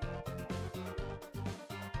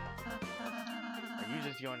 Are you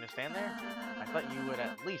just going to stand there? I thought you would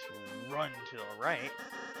at least run to the right.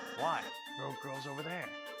 Why? Road girl's over there.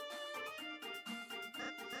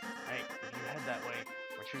 Hey, if you head that way,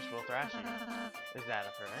 Patrice will thrash you. Is that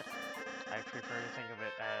a permit? I prefer to think of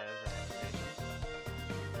it as an invitation.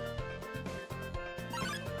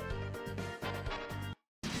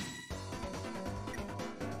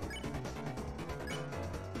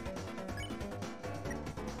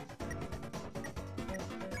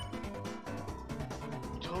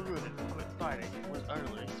 You told her to quit fighting. It was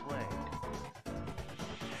utterly swayed.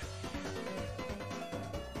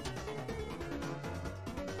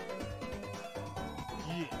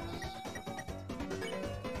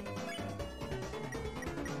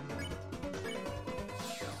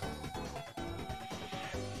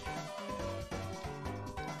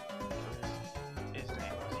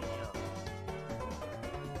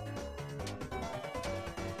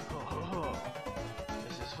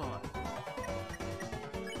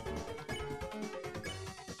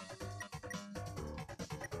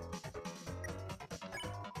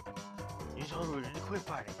 You told her to quit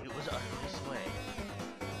fighting. It was utterly swayed.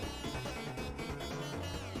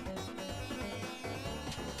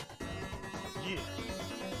 Yes.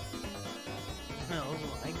 Smells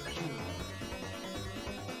like June.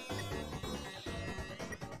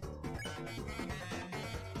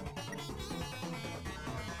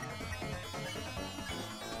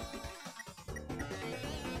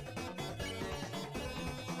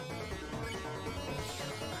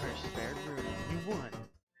 Her spared Rudy, you won.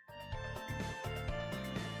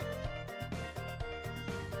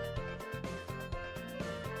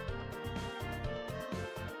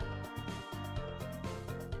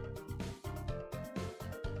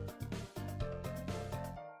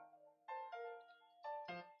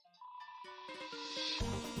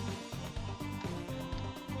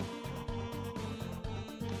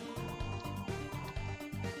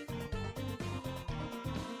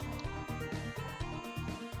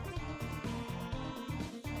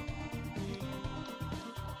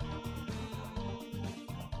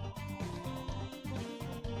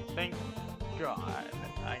 Thank God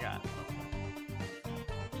I got some.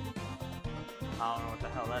 I don't know what the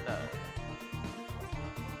hell that does.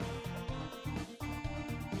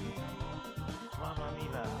 Mamma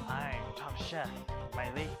mia, I'm top chef.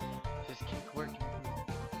 My late this cake worked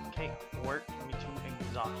me to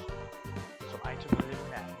exhaustion. So I took a little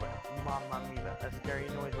nap, but mamma mia, a scary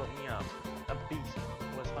noise woke me up. A beast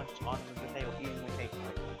was hunched onto the table eating the cake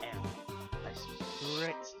and I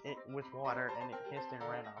spritzed it with water and it hissed and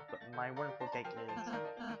ran off, but my wonderful cake is...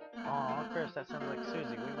 Aw, Chris, that sounds like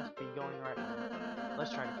Susie. We must be going the right way.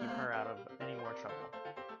 Let's try to keep her out of any more trouble.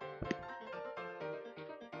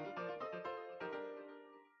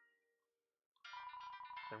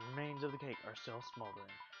 The remains of the cake are still smoldering.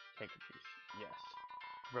 Take a piece. Yes.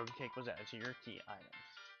 Broken cake was added to your key items.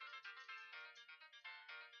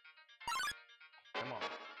 Come on.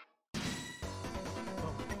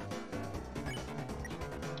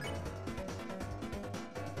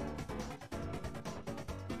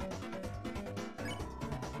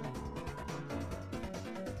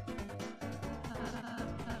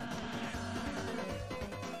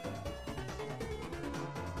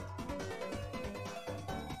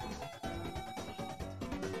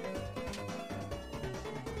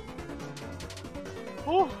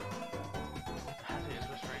 Oh! Happy is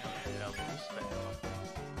whispering on the head of the spell.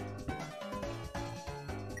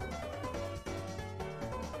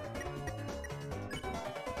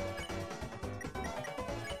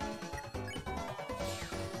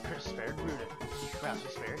 Chris spared Rooted. Rousey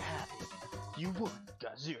spared Happy. You won.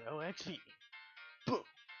 Got 0 XP. Boom!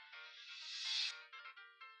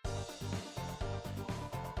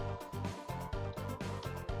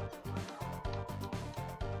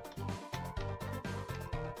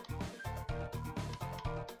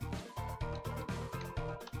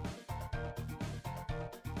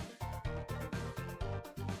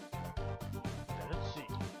 Let's see.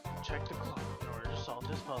 Check the clock. In order to solve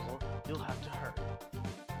this puzzle, you'll have to hurry.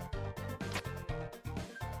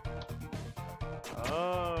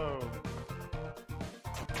 Oh!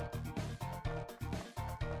 Okay.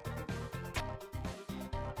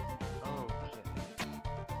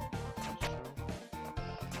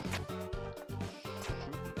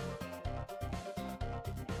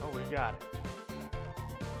 Oh, we got it.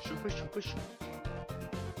 Shoop, shoop, shoop.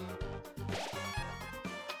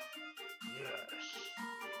 Yes.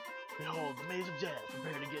 Behold, the maze of death.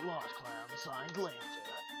 Prepare to get lost, clown. Signed, Lanta.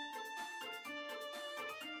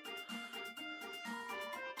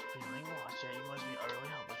 Feeling lost yet? You must be utterly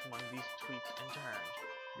helpless from one of these tweaks and turns.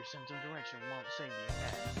 Your sense of direction won't save you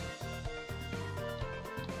now.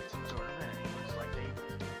 Some sort of enemy looks like they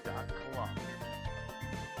got clubbed.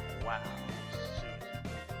 Wow, Susan.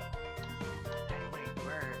 Hey, wait,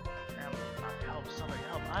 where am I? Help, somebody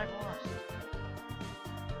help, I'm lost.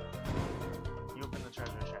 You open the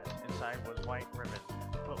treasure chest. Inside was white ribbon.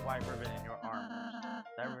 Put white ribbon in your armor.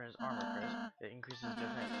 That ribbon is armor, Chris. It increases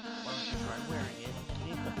defense. Why don't you try wearing it?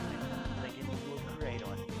 Beneath the thing. Think it will look great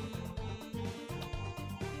on you.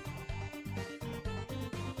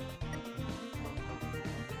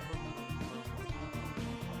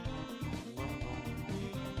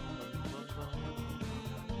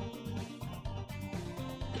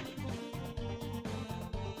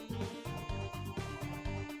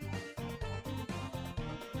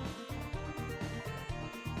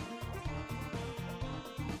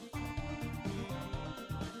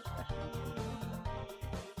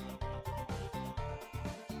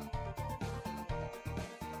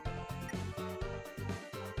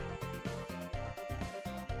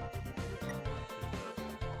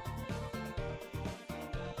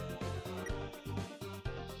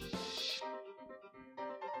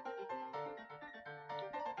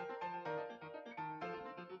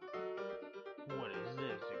 What is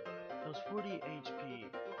this? Those 40 HP.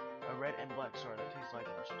 A red and black sword that tastes like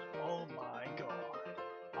ashes. Oh my god.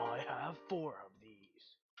 I have 4 of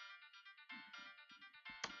these.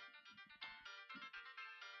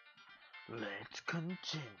 Let's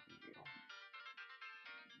continue.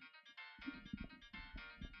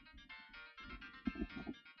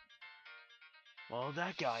 Well,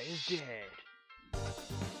 that guy is dead.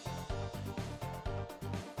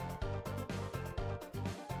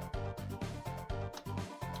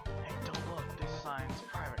 Hey, don't look. This sign's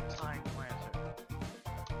private. Signed Lancer.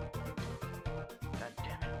 God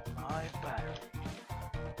damn it. My battery.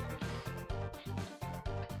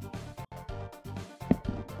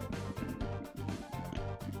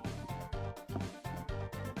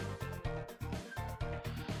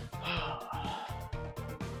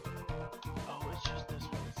 Oh, it's just this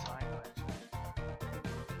one sign Lancer.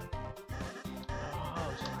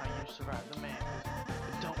 Oh, somehow you survived the man.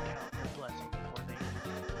 But don't count your blessings before they.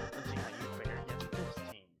 Let's see how you fare against this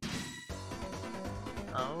team.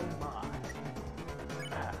 Oh my.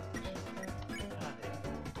 Ouch. Honey.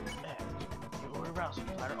 Ouch. You order Rousey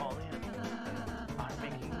to flatter all the enemies. I'm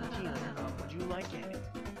making tea later on. Would you like any?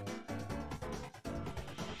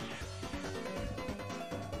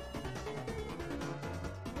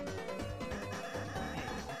 Hey,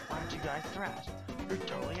 why aren't you guys thrashed? You're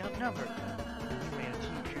totally outnumbered. You made a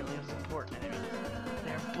team purely of support enemies.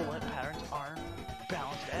 Their bullet patterns aren't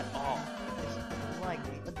balanced at all. It's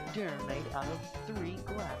likely a dinner made out of 3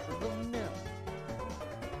 glasses of milk.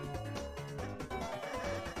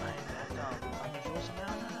 Ain't that unusual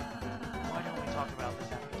somehow? Why don't we talk about this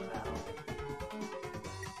after the battle?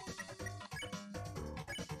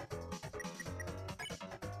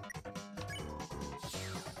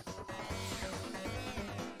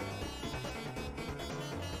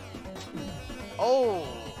 Oh!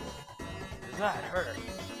 That hurt.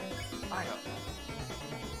 I don't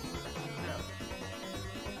know.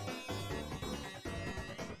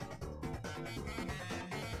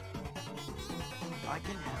 I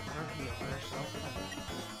can have her heal herself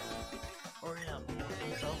now. Or him heal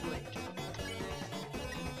himself later.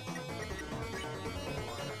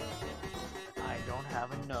 Or I don't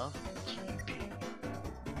have enough GP.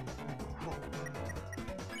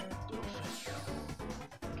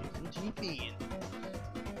 Get some GP in.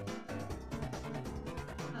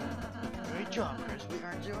 Great job, Chris. We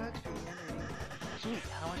earned 0 XP. Sweet,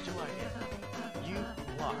 how much do I get? You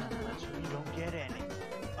lost. That's when you don't get any.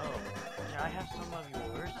 Oh, can I have some of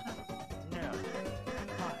yours? No.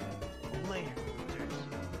 Fine. Later, losers.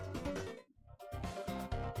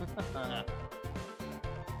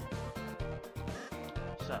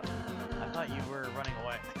 So, I thought you were running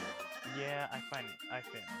away. Yeah, I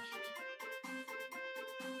finished.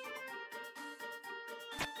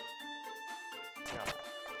 God.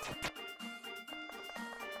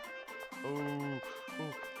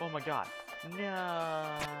 Oh my god.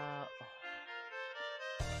 No.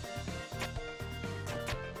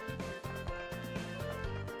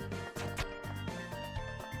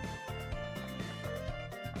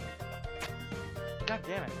 God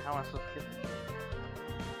damn it, how am I supposed to get this?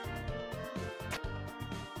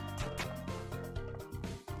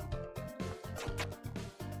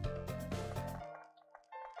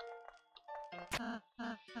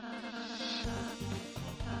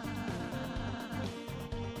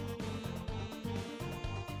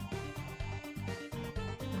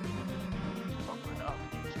 Open up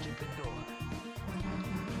the stupid door.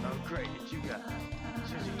 Oh great, it's you guys.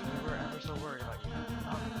 Susie, we were ever so worried about you.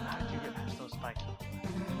 How did you get past those spikes?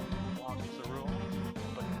 Walk is the rule,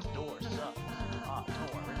 but this door sucks.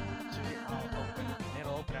 Don't worry. Susie, I'll open it.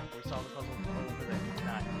 It'll open after we solve the puzzle over there.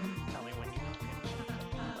 Now, tell me when you can finish.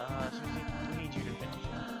 Susie, we need you to finish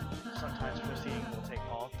it. Sometimes proceeding will take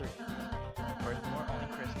all 3. Furthermore, only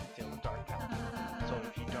Chris can steal the dark power. So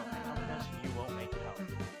if you don't come with us, you won't make it home.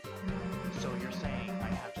 So you're saying I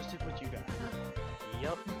have to stick with you guys?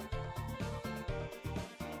 Yup.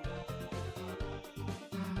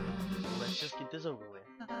 Let's just get this over with.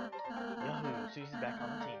 Yahoo! Susie's back on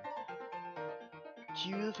the team.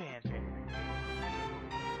 Cue the fanfare.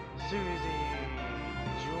 Susie,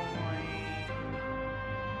 join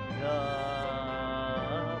the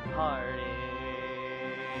party.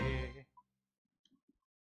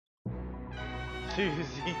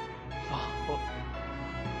 Susie, follow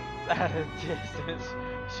at a distance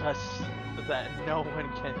such that no one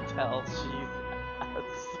can tell she's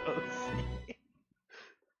associated.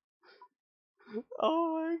 Oh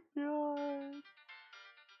my god.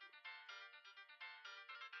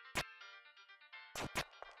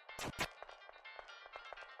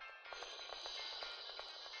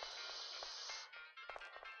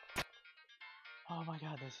 Oh my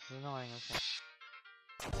god, this is annoying. Okay.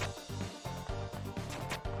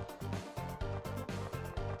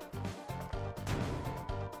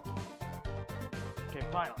 Okay,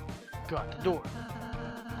 finally. Got the door.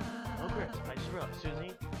 Oh Chris, I just realized,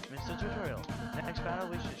 Susie missed the tutorial. Next battle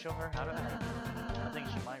we should show her how to act. I think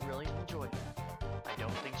she might really enjoy that. I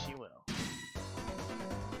don't think she will.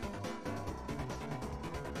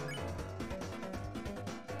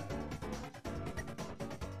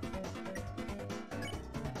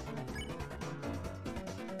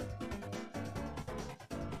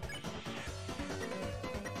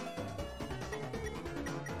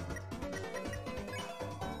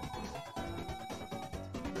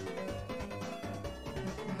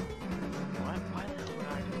 Why the hell would I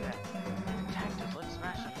do that? Tactics, let's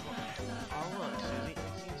smash it. Oh look, Susie, it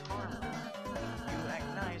seems harmless. If you act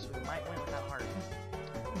nice, we might win without hurting.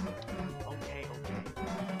 Okay.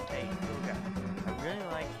 Hey, little guy. I really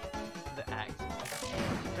like the act in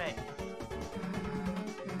your face.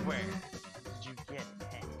 Where did you get it,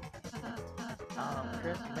 hey?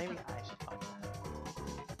 Chris, maybe I should talk to her.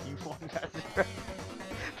 You one guy's right.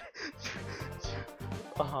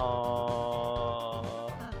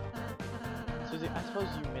 Susie, I suppose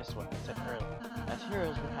you missed what I said earlier. As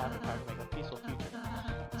heroes, we have to try to make a peaceful future.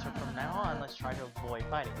 So from now on, let's try to avoid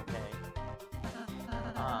fighting, okay?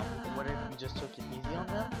 What if we just took it easy on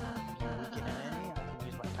them? You weaken an enemy, I can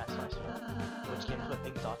use my past life master, which can put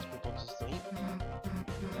exhausted people to sleep.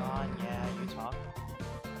 God, yeah, you talk.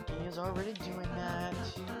 He is already doing that.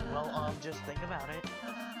 Well, just think about it.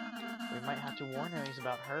 We might have to warn Aries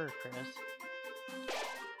about her, Chris.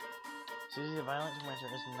 Susie the Violent Tormentor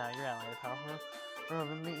is now your ally. The powerful of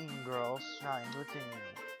a mean girl shines within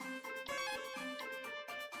you.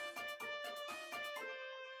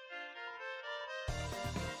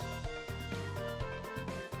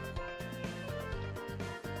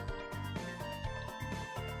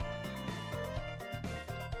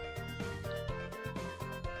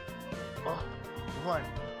 Oh, one.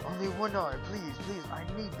 Only $1. Please, please, I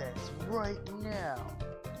need this right now.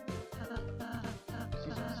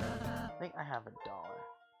 Excuse me, sir. I think I have $1.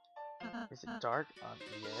 Is it dark?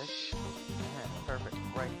 Yes. Perfect.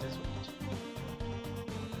 Right this way.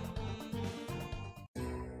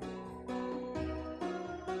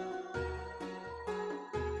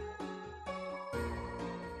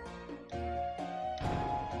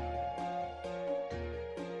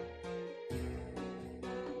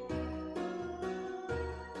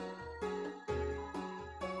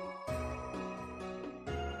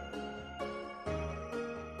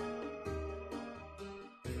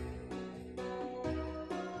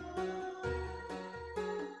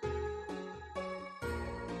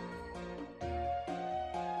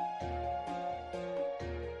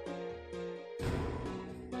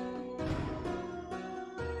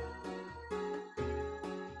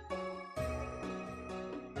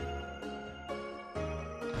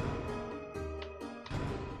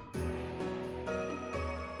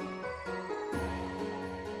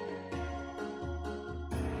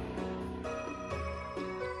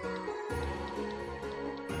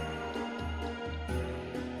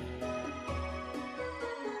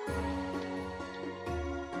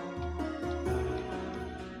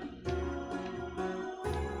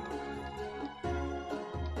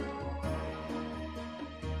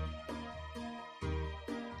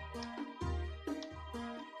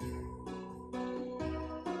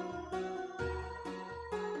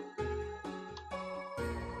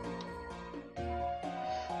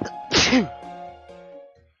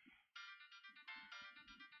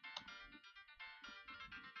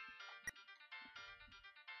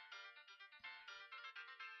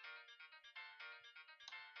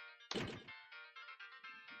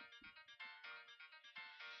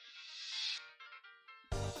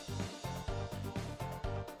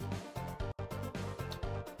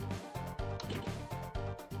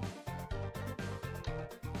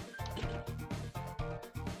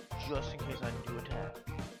 Just in case I do attack.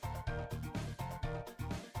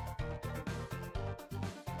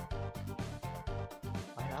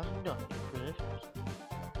 I haven't done it for this person.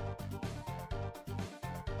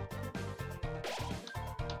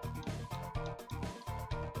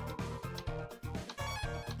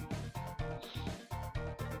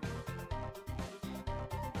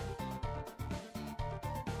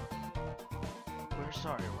 We're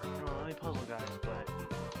sorry, we're normally puzzle guys, but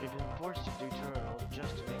we've been forced to do tutorials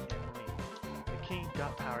just to make ends meet. The king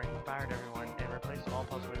got power, he fired everyone, and replaced all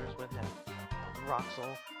puzzle readers with him.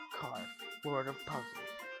 Roxel Card, Lord of Puzzles.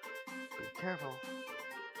 Be careful.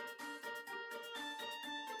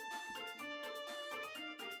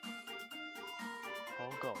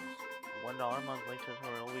 Whole goals. $1 monthly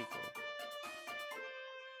tutorial weekly.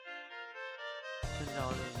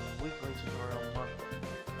 $10 weekly tutorial monthly.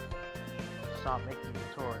 Stop making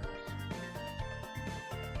tutorials.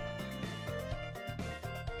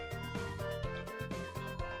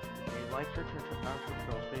 If you like your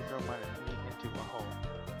tutorials, please throw money into a hole.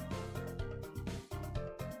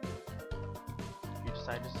 If you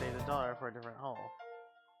decide to save $1 for a different hole.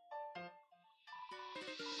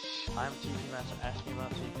 I'm TP Master. Ask me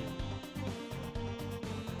about TP.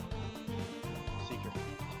 Secret.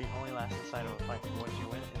 Speed only lasts inside of a fight. Once you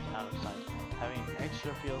win, it's out of sight. Having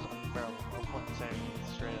extra feels unbearable. No point in saying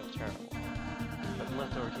it's straight up terrible. But the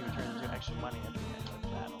leftover TV turns into extra money at the end of the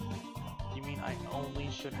battle. You mean I only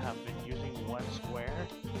should have been using one square?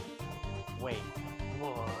 Wait,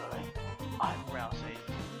 what? I'm Rousey's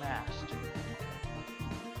master.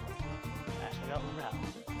 Ask me about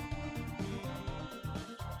Rousey.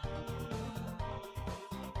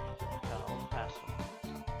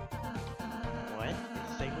 What? It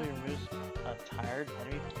safely removes a tired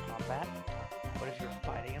enemy from combat? What if you're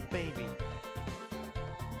fighting a baby?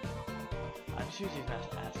 I'm Susie's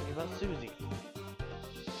master, asking about Susie.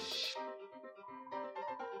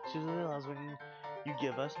 Susie loves when you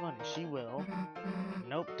give us money. She will.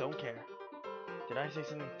 Nope, don't care. Did I say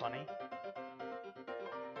something funny?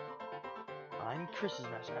 I'm Chris's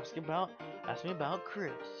master, ask me about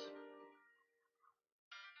Chris.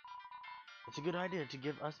 It's a good idea to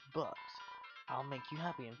give us bucks. I'll make you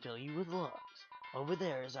happy and fill you with looks. Over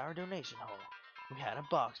there is our donation hole. We had a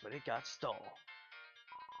box, but it got stole.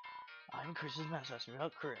 I'm Chris's mascot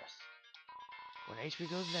without Chris. When HP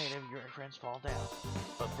goes negative, your friends fall down.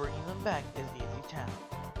 But bringing them back is easy town.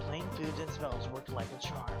 Plain foods and spells work like a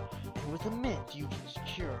charm. And with a mint, you can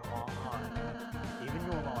cure all harm. Even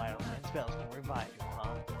normal items and spells can revive you, huh?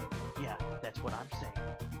 Yeah, that's what I'm saying.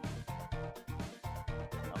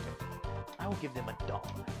 Okay, I will give them $1.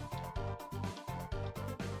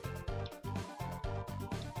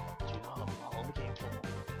 The hole became full.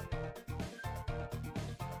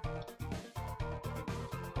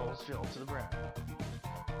 Holes filled to the brim.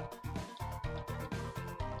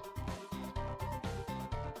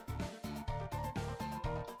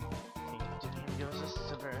 He didn't even give us a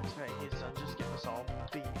severance pay. His son just gave us all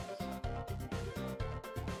beans.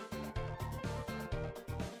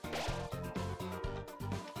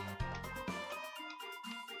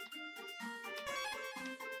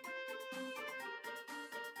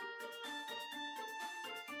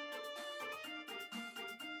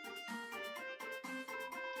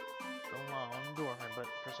 Go on, Dorman, but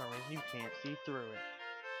for some reason you can't see through it.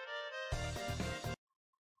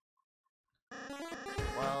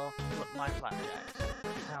 Well, look, my flapjacks. The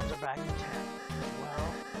sounds are back in town.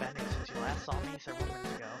 Well, Benny, since you last saw me several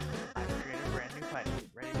minutes ago, I've created a brand new fight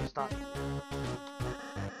ready to stop you.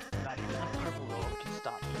 Not even a purple roll can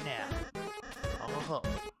stop me now. Ho ho ho.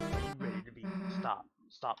 Are you ready to be?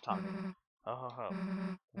 Stop talking. Ho ho ho.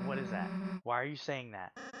 What is that? Why are you saying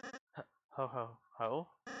that? Ho ho ho?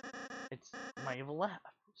 It's my evil laugh.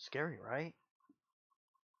 Scary, right?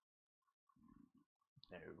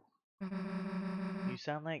 No. You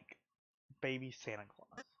sound like baby Santa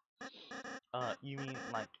Claus. You mean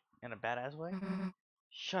like in a badass way?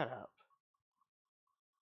 Shut up.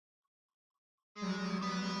 You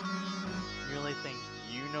really think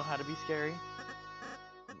you know how to be scary?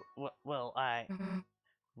 Well, wrong.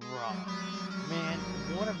 Man,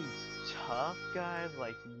 wannabe tough guys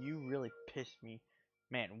like you really piss me.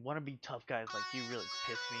 Man, wannabe tough guys like you really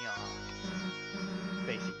piss me off.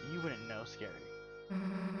 Face it, you wouldn't know scary.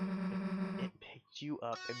 It picked you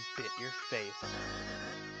up and bit your face.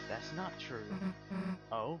 That's not true.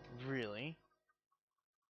 Oh, really?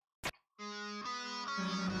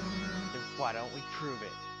 Then why don't we prove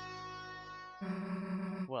it?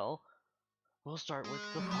 Well, we'll start with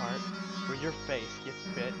the part where your face gets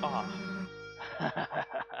bit off.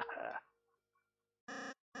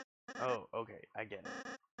 Oh, okay, I get it.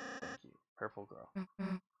 Thank you, purple girl.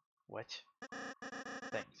 What?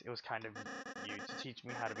 Thanks, it was kind of you to teach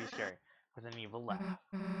me how to be scary with an evil laugh.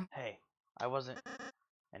 Hey, I wasn't.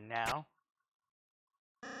 And now,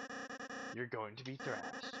 you're going to be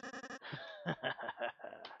thrashed.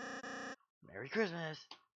 Merry Christmas!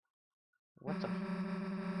 What the?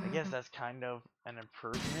 I guess that's kind of an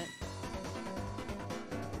improvement.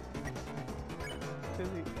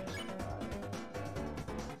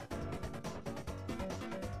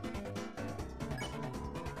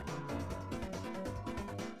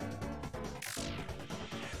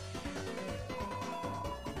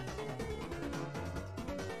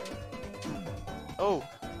 Oh!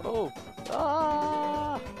 Oh!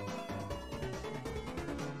 Ah!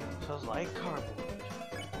 Smells like cardboard.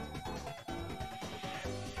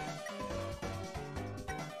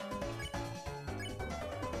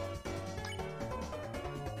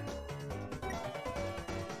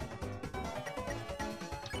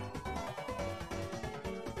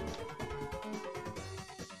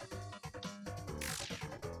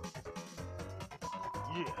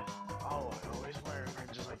 Yeah. Oh, I always wanted a friend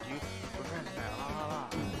just like you. We're friends now. La la la.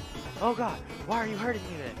 Oh god, why are you hurting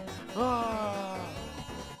me then? Ah!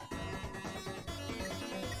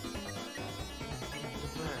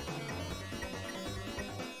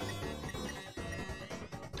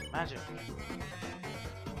 Magic.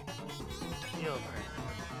 Heal her.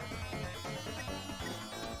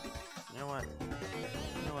 You know what?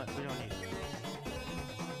 You know what? We don't need it.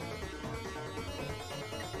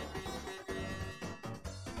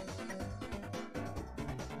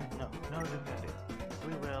 No, no defending.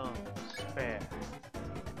 We will spare.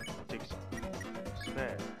 Jigsaw.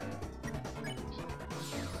 Spare. Jigsaw.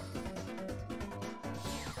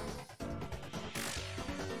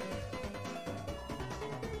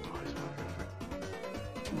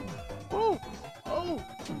 Oh, oh,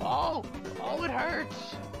 oh, oh, it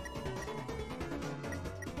hurts.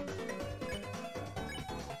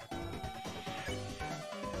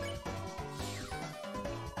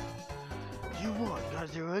 You won, got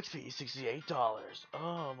 0 XP, $68.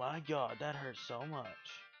 Oh my god, that hurts so much.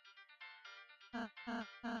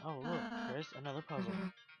 Oh look, Chris, another puzzle.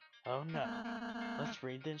 Oh no. Let's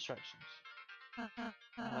read the instructions.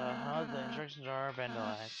 The instructions are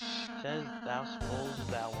vandalized. Says thou fools,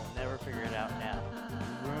 thou will never figure it out now.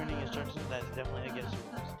 Ruining instructions, that's definitely against the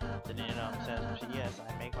rules. Then says, P.S.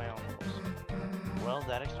 I make my own rules. Well,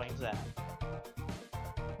 that explains that.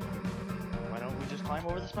 Why don't we just climb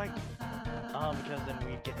over the spike? Because then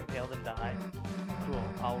we'd get impaled and die. Cool,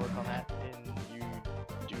 I'll work on that, and you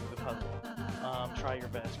do the puzzle. Try your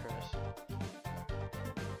best, Chris.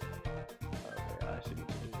 Okay, I see what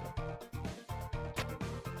to do.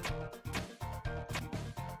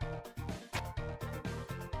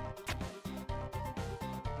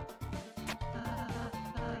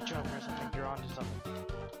 Great job, Chris, I think you're onto something.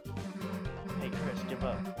 Hey, Chris, give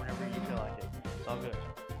up whenever you feel like it. It's all good.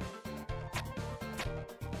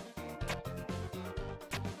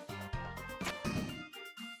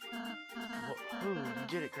 Ooh, you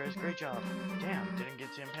did it, Chris. Great job. Damn, didn't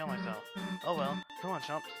get to impale myself. Oh well. Come on,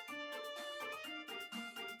 chumps.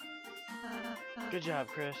 Good job,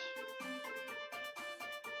 Chris.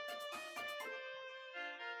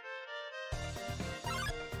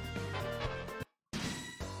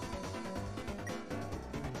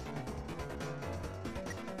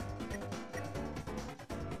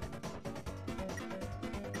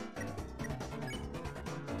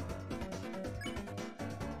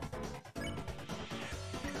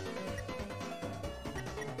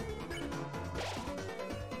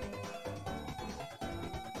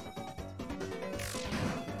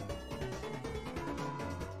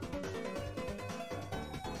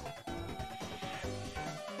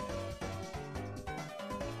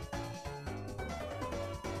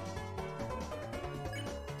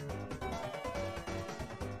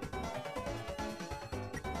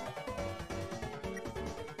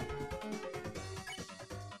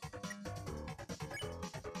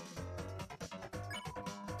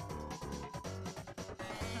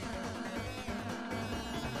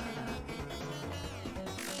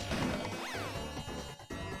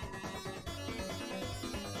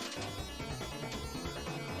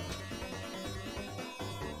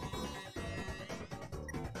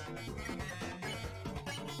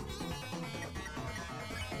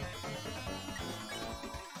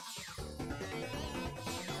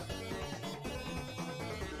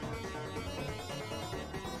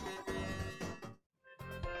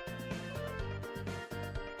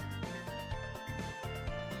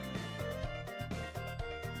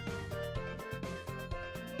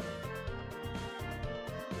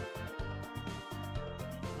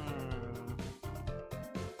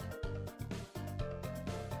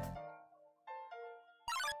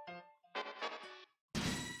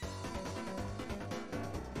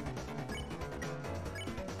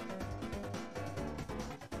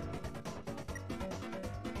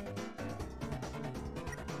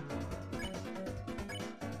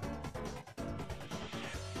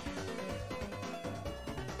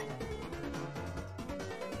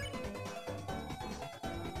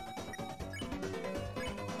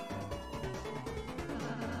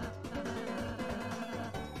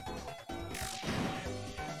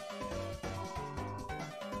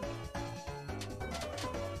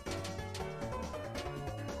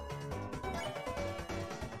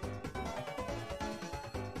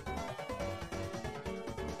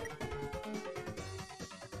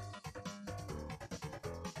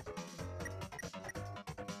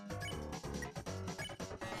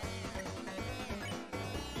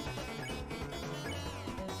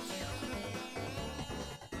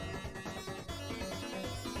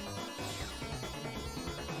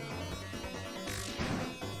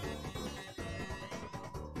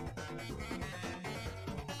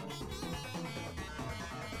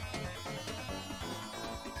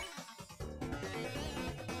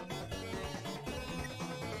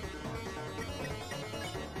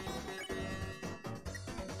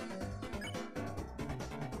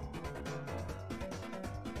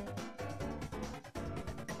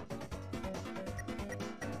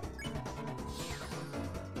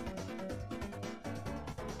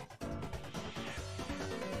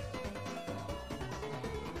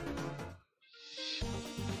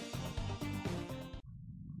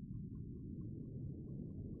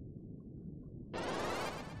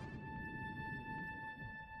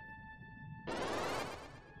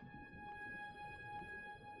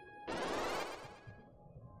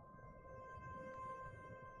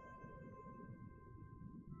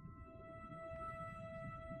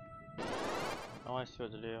 Oh, I see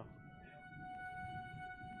what to do.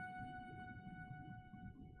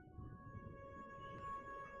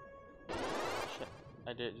 Shit,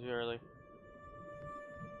 I did it too early.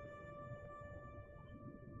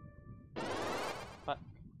 Fuck.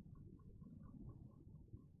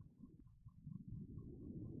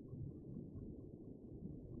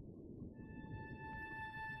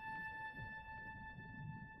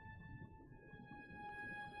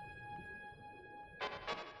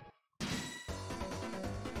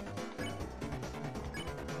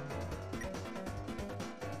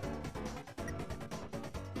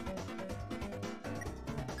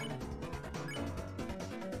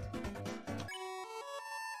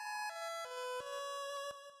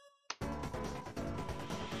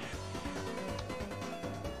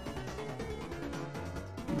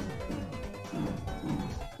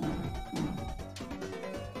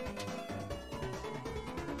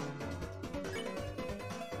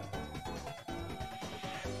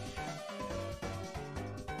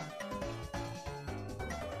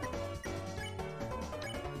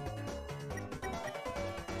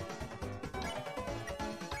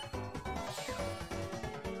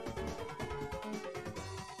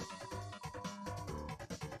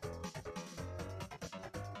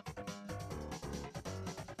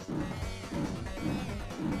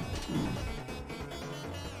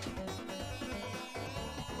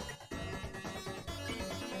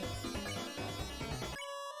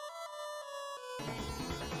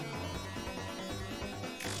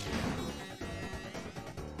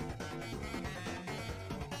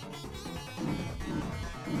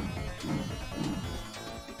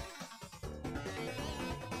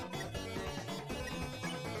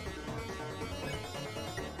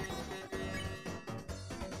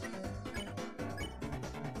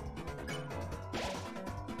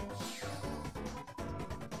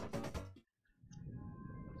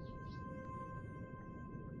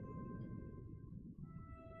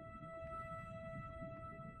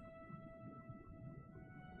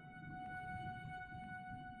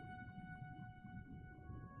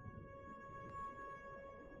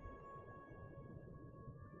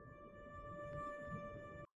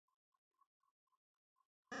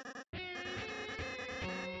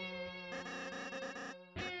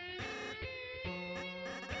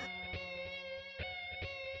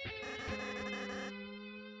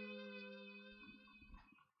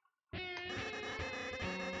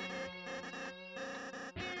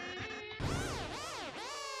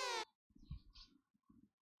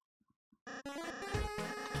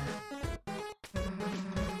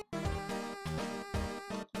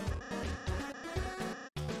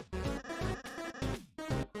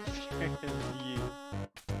 You.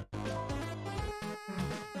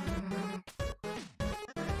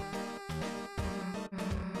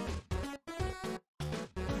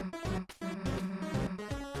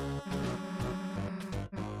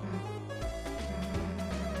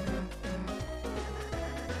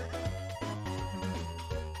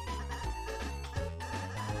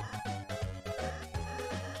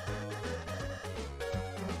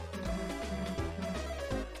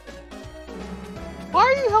 Why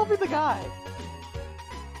are you helping the guy?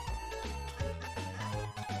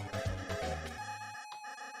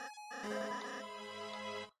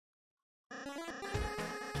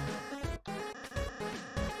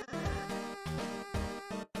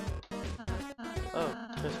 Oh,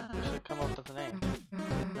 Chris, we should come up with a name.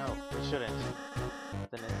 No, we shouldn't.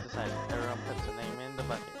 Then it's decided. Everyone puts a name in the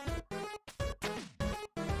bucket.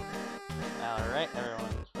 Alright,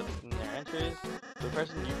 everyone's putting their entries. The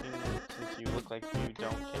person you can, since you look like you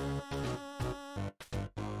don't care.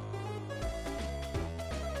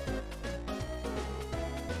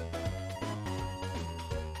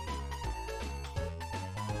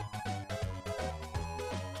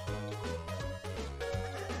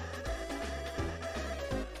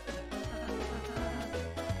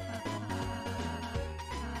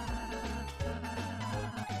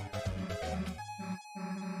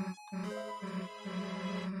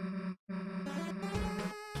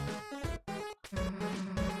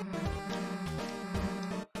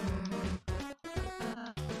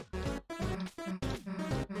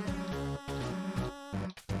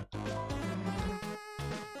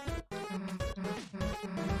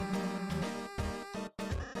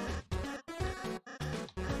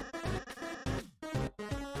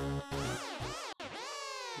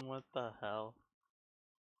 What the hell?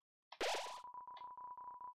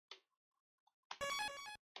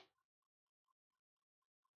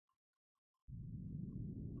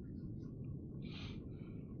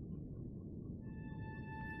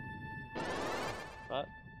 What?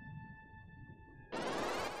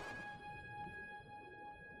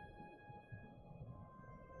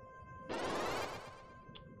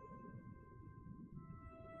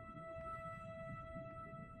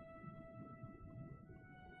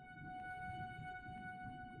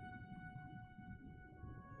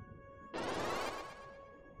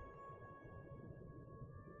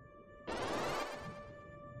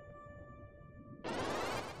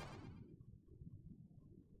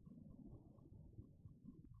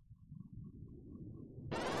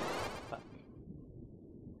 Fuck.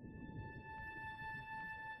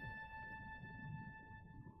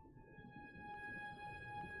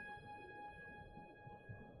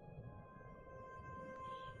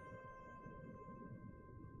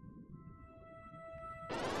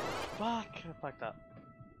 Fuck! I fucked up.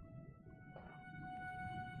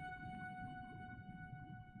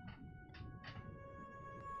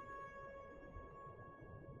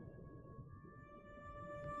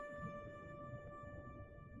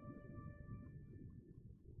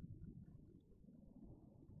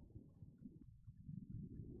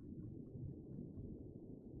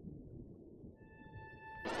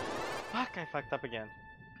 Fuck! I fucked up again.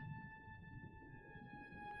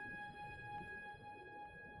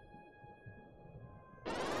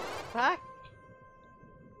 Fuck!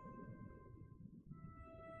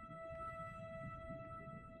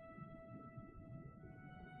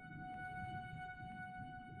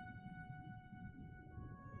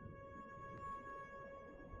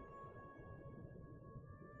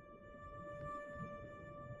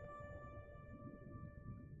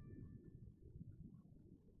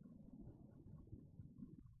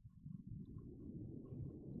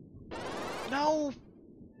 No!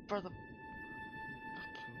 For the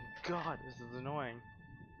fucking god, this is annoying.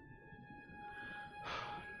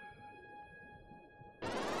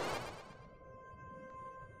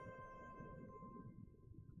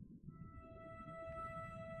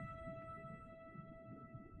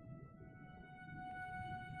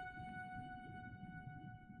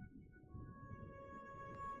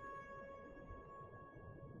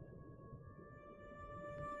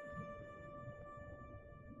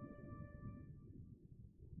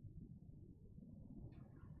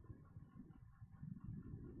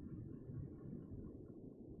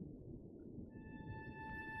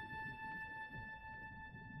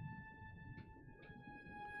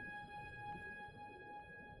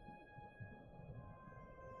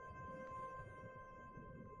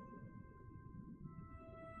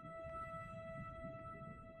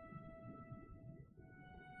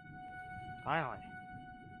 Finally.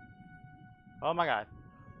 Oh my god.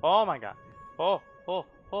 Oh my god. Oh, oh,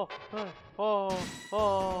 oh, oh, oh,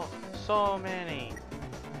 oh, so many.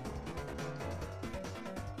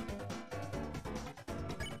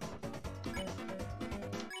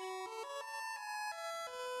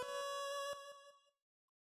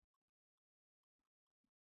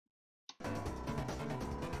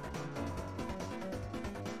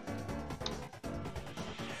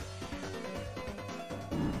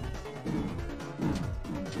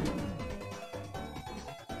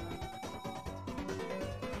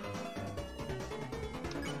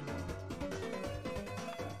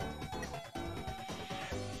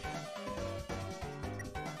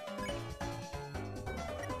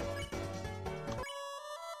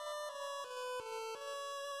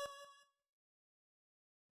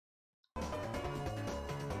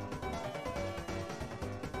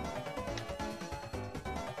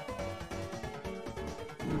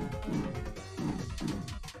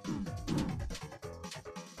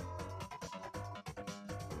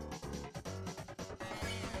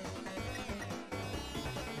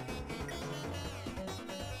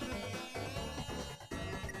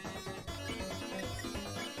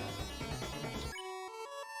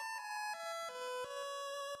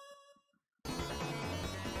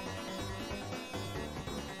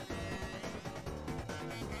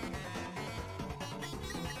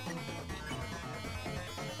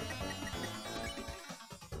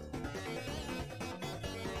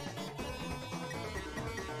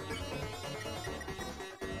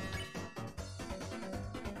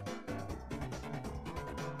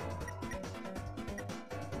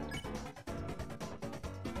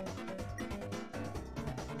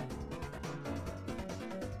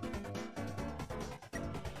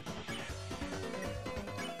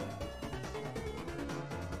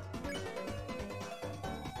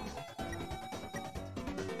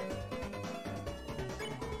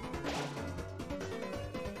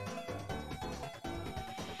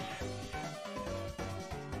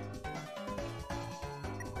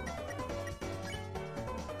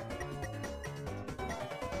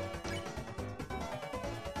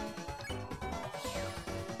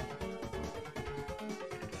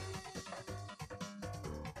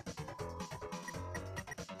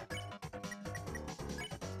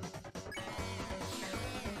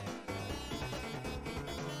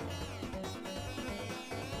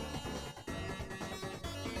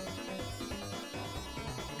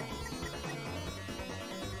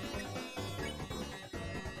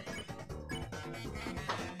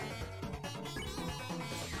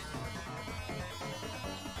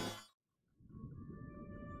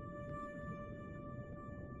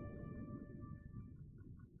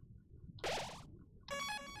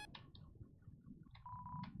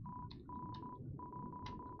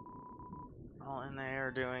 All in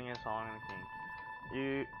there doing is following the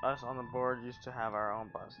king. Us on the board used to have our own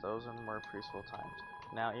boss. Those were more peaceful times.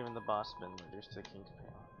 Now even the boss has been reduced to king's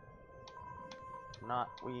payload. Not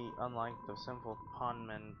we, unlike the simple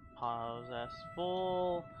pawnmen, possess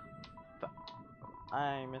full.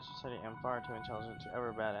 I, Mr. City, am far too intelligent to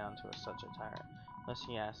ever bow down to such a tyrant. Unless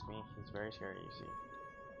he asks me, he's very scary, you see.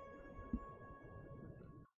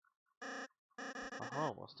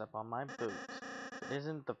 Oh, well, step on my boots. It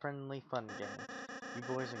isn't the friendly fun game. You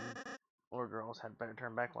boys or girls had better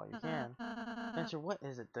turn back while you can. Spencer, what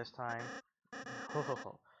is it this time? Ho ho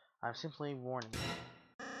ho. I'm simply warning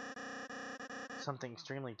you. Something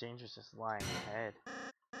extremely dangerous is lying ahead.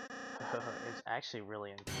 It's actually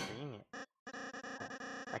really inconvenient.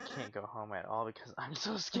 I can't go home at all because I'm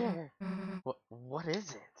so scared. What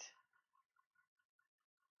is it?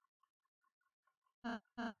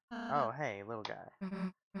 Oh, hey, little guy.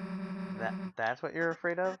 That's what you're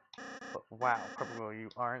afraid of? But wow, Purple, you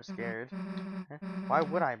aren't scared. Why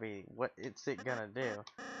would I be? What is it gonna do?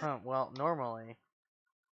 Well, normally.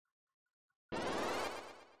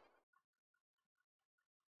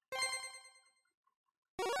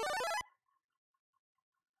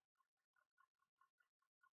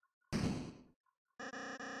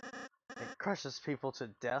 It crushes people to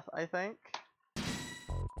death, I think.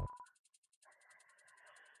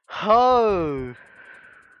 Oh!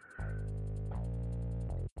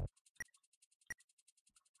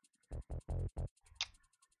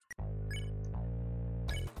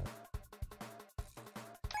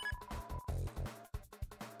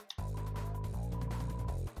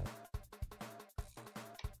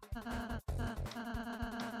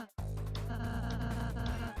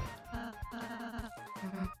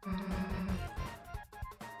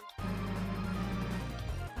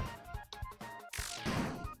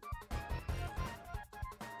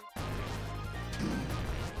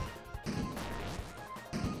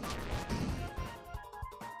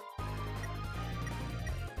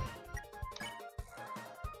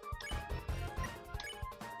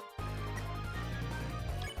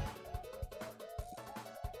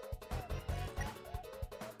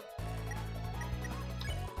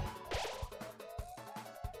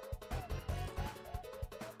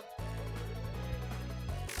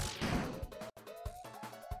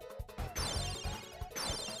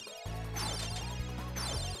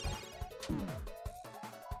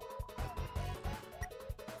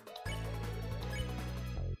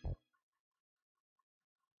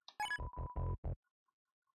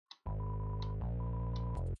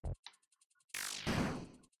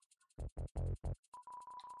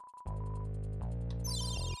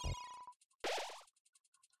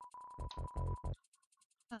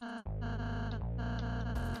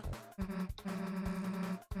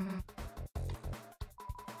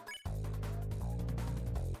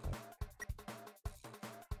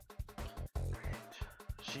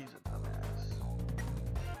 She's a dumbass.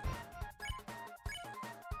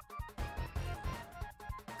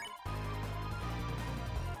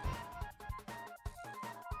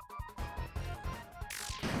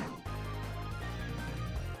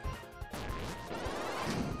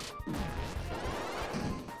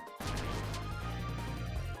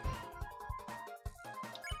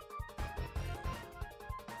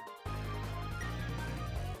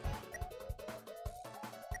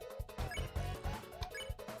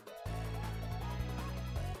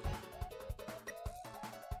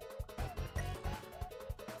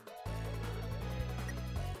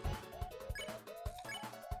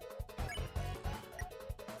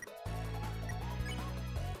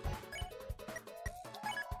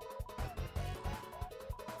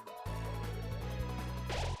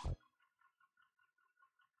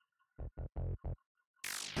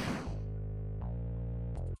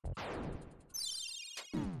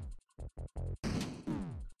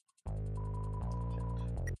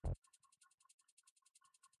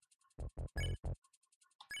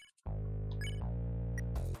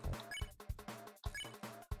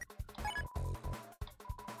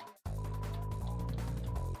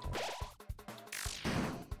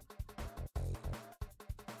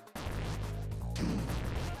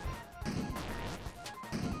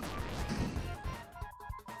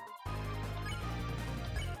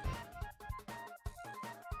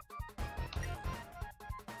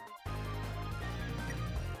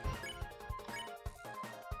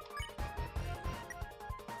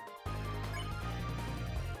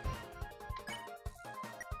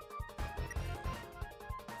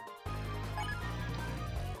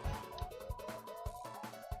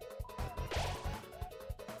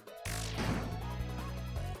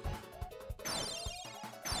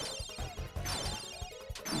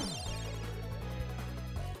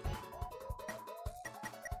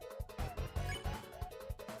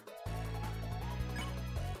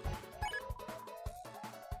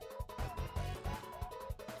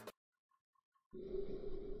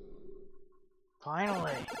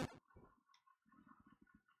 Finally!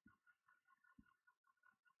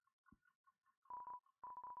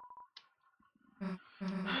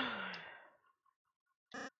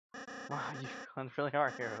 Wow, you guns really are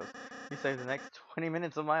heroes. You saved the next 20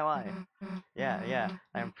 minutes of my life. Yeah,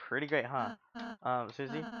 I'm pretty great, huh?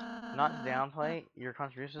 Susie, not to downplay your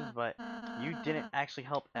contributions, but you didn't actually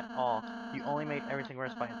help at all. You only made everything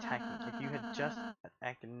worse by attacking. If you had just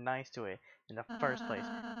acted nice to it in the first place,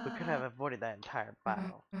 we could have avoided that entire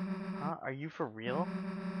battle. Huh? Are you for real?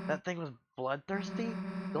 That thing was bloodthirsty?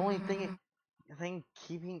 The only thing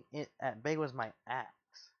keeping it at bay was my axe.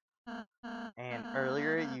 And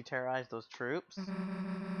earlier you terrorized those troops?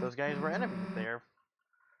 Those guys were enemies. They're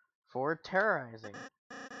for terrorizing.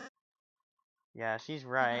 Yeah, she's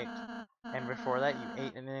right. And before that, you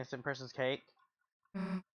ate an innocent person's cake?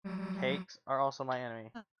 cakes are also my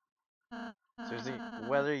enemy. Susie,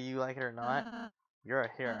 whether you like it or not, you're a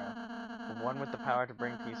hero. The one with the power to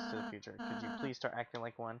bring peace to the future. Could you please start acting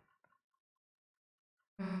like one?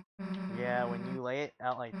 Yeah, when you lay it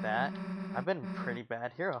out like that, I've been a pretty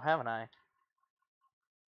bad hero, haven't I?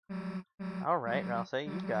 Alright, Ralsei,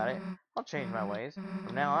 you got it. I'll change my ways.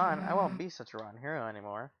 From now on, I won't be such a rotten hero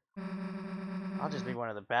anymore. I'll just be one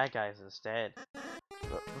of the bad guys instead.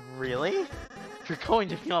 Really? You're going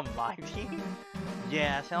to be on my team?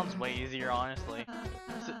 Yeah, sounds way easier, honestly.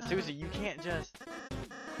 Susie, you can't just...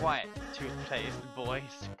 Quiet, toothpaste boy.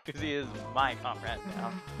 Susie is my comrade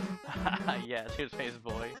now. Yeah, toothpaste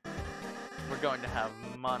boy. We're going to have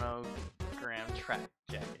monogram track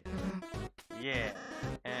jackets. Yeah,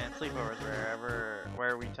 and sleepovers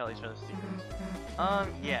where we tell each other secrets.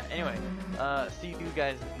 Yeah, anyway, see you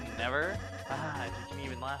guys never. If you can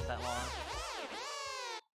even last that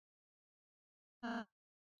long.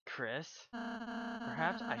 Chris,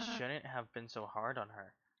 perhaps I shouldn't have been so hard on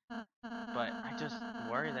her. But I just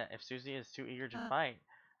worry that if Susie is too eager to fight,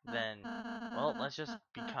 then, well, let's just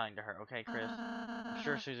be kind to her, okay, Chris? I'm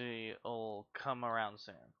sure Susie will come around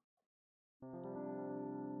soon.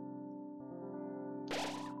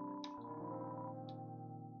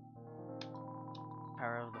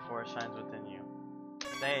 Power of the forest shines within you.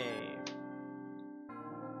 Save.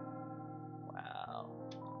 Wow.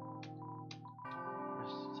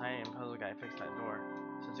 This tiny and puzzle guy fixed that door.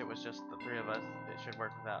 Since it was just the three of us, it should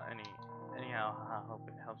work without anyhow, I hope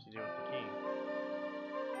it helps you deal with the key.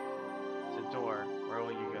 It's a door. Where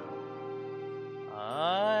will you go?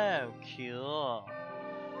 Oh, cool.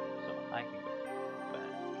 So I can go back.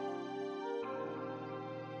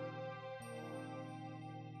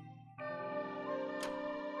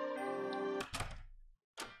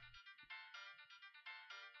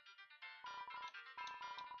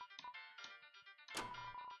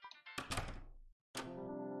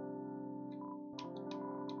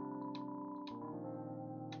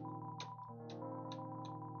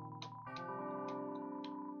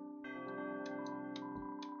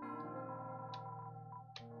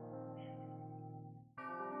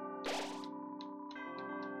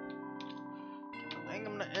 I think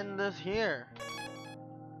I'm gonna end this here.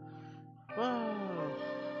 Whoa.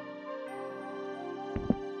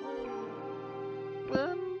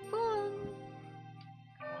 Fun, fun.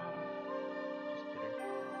 Just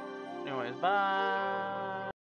kidding. Anyways, bye.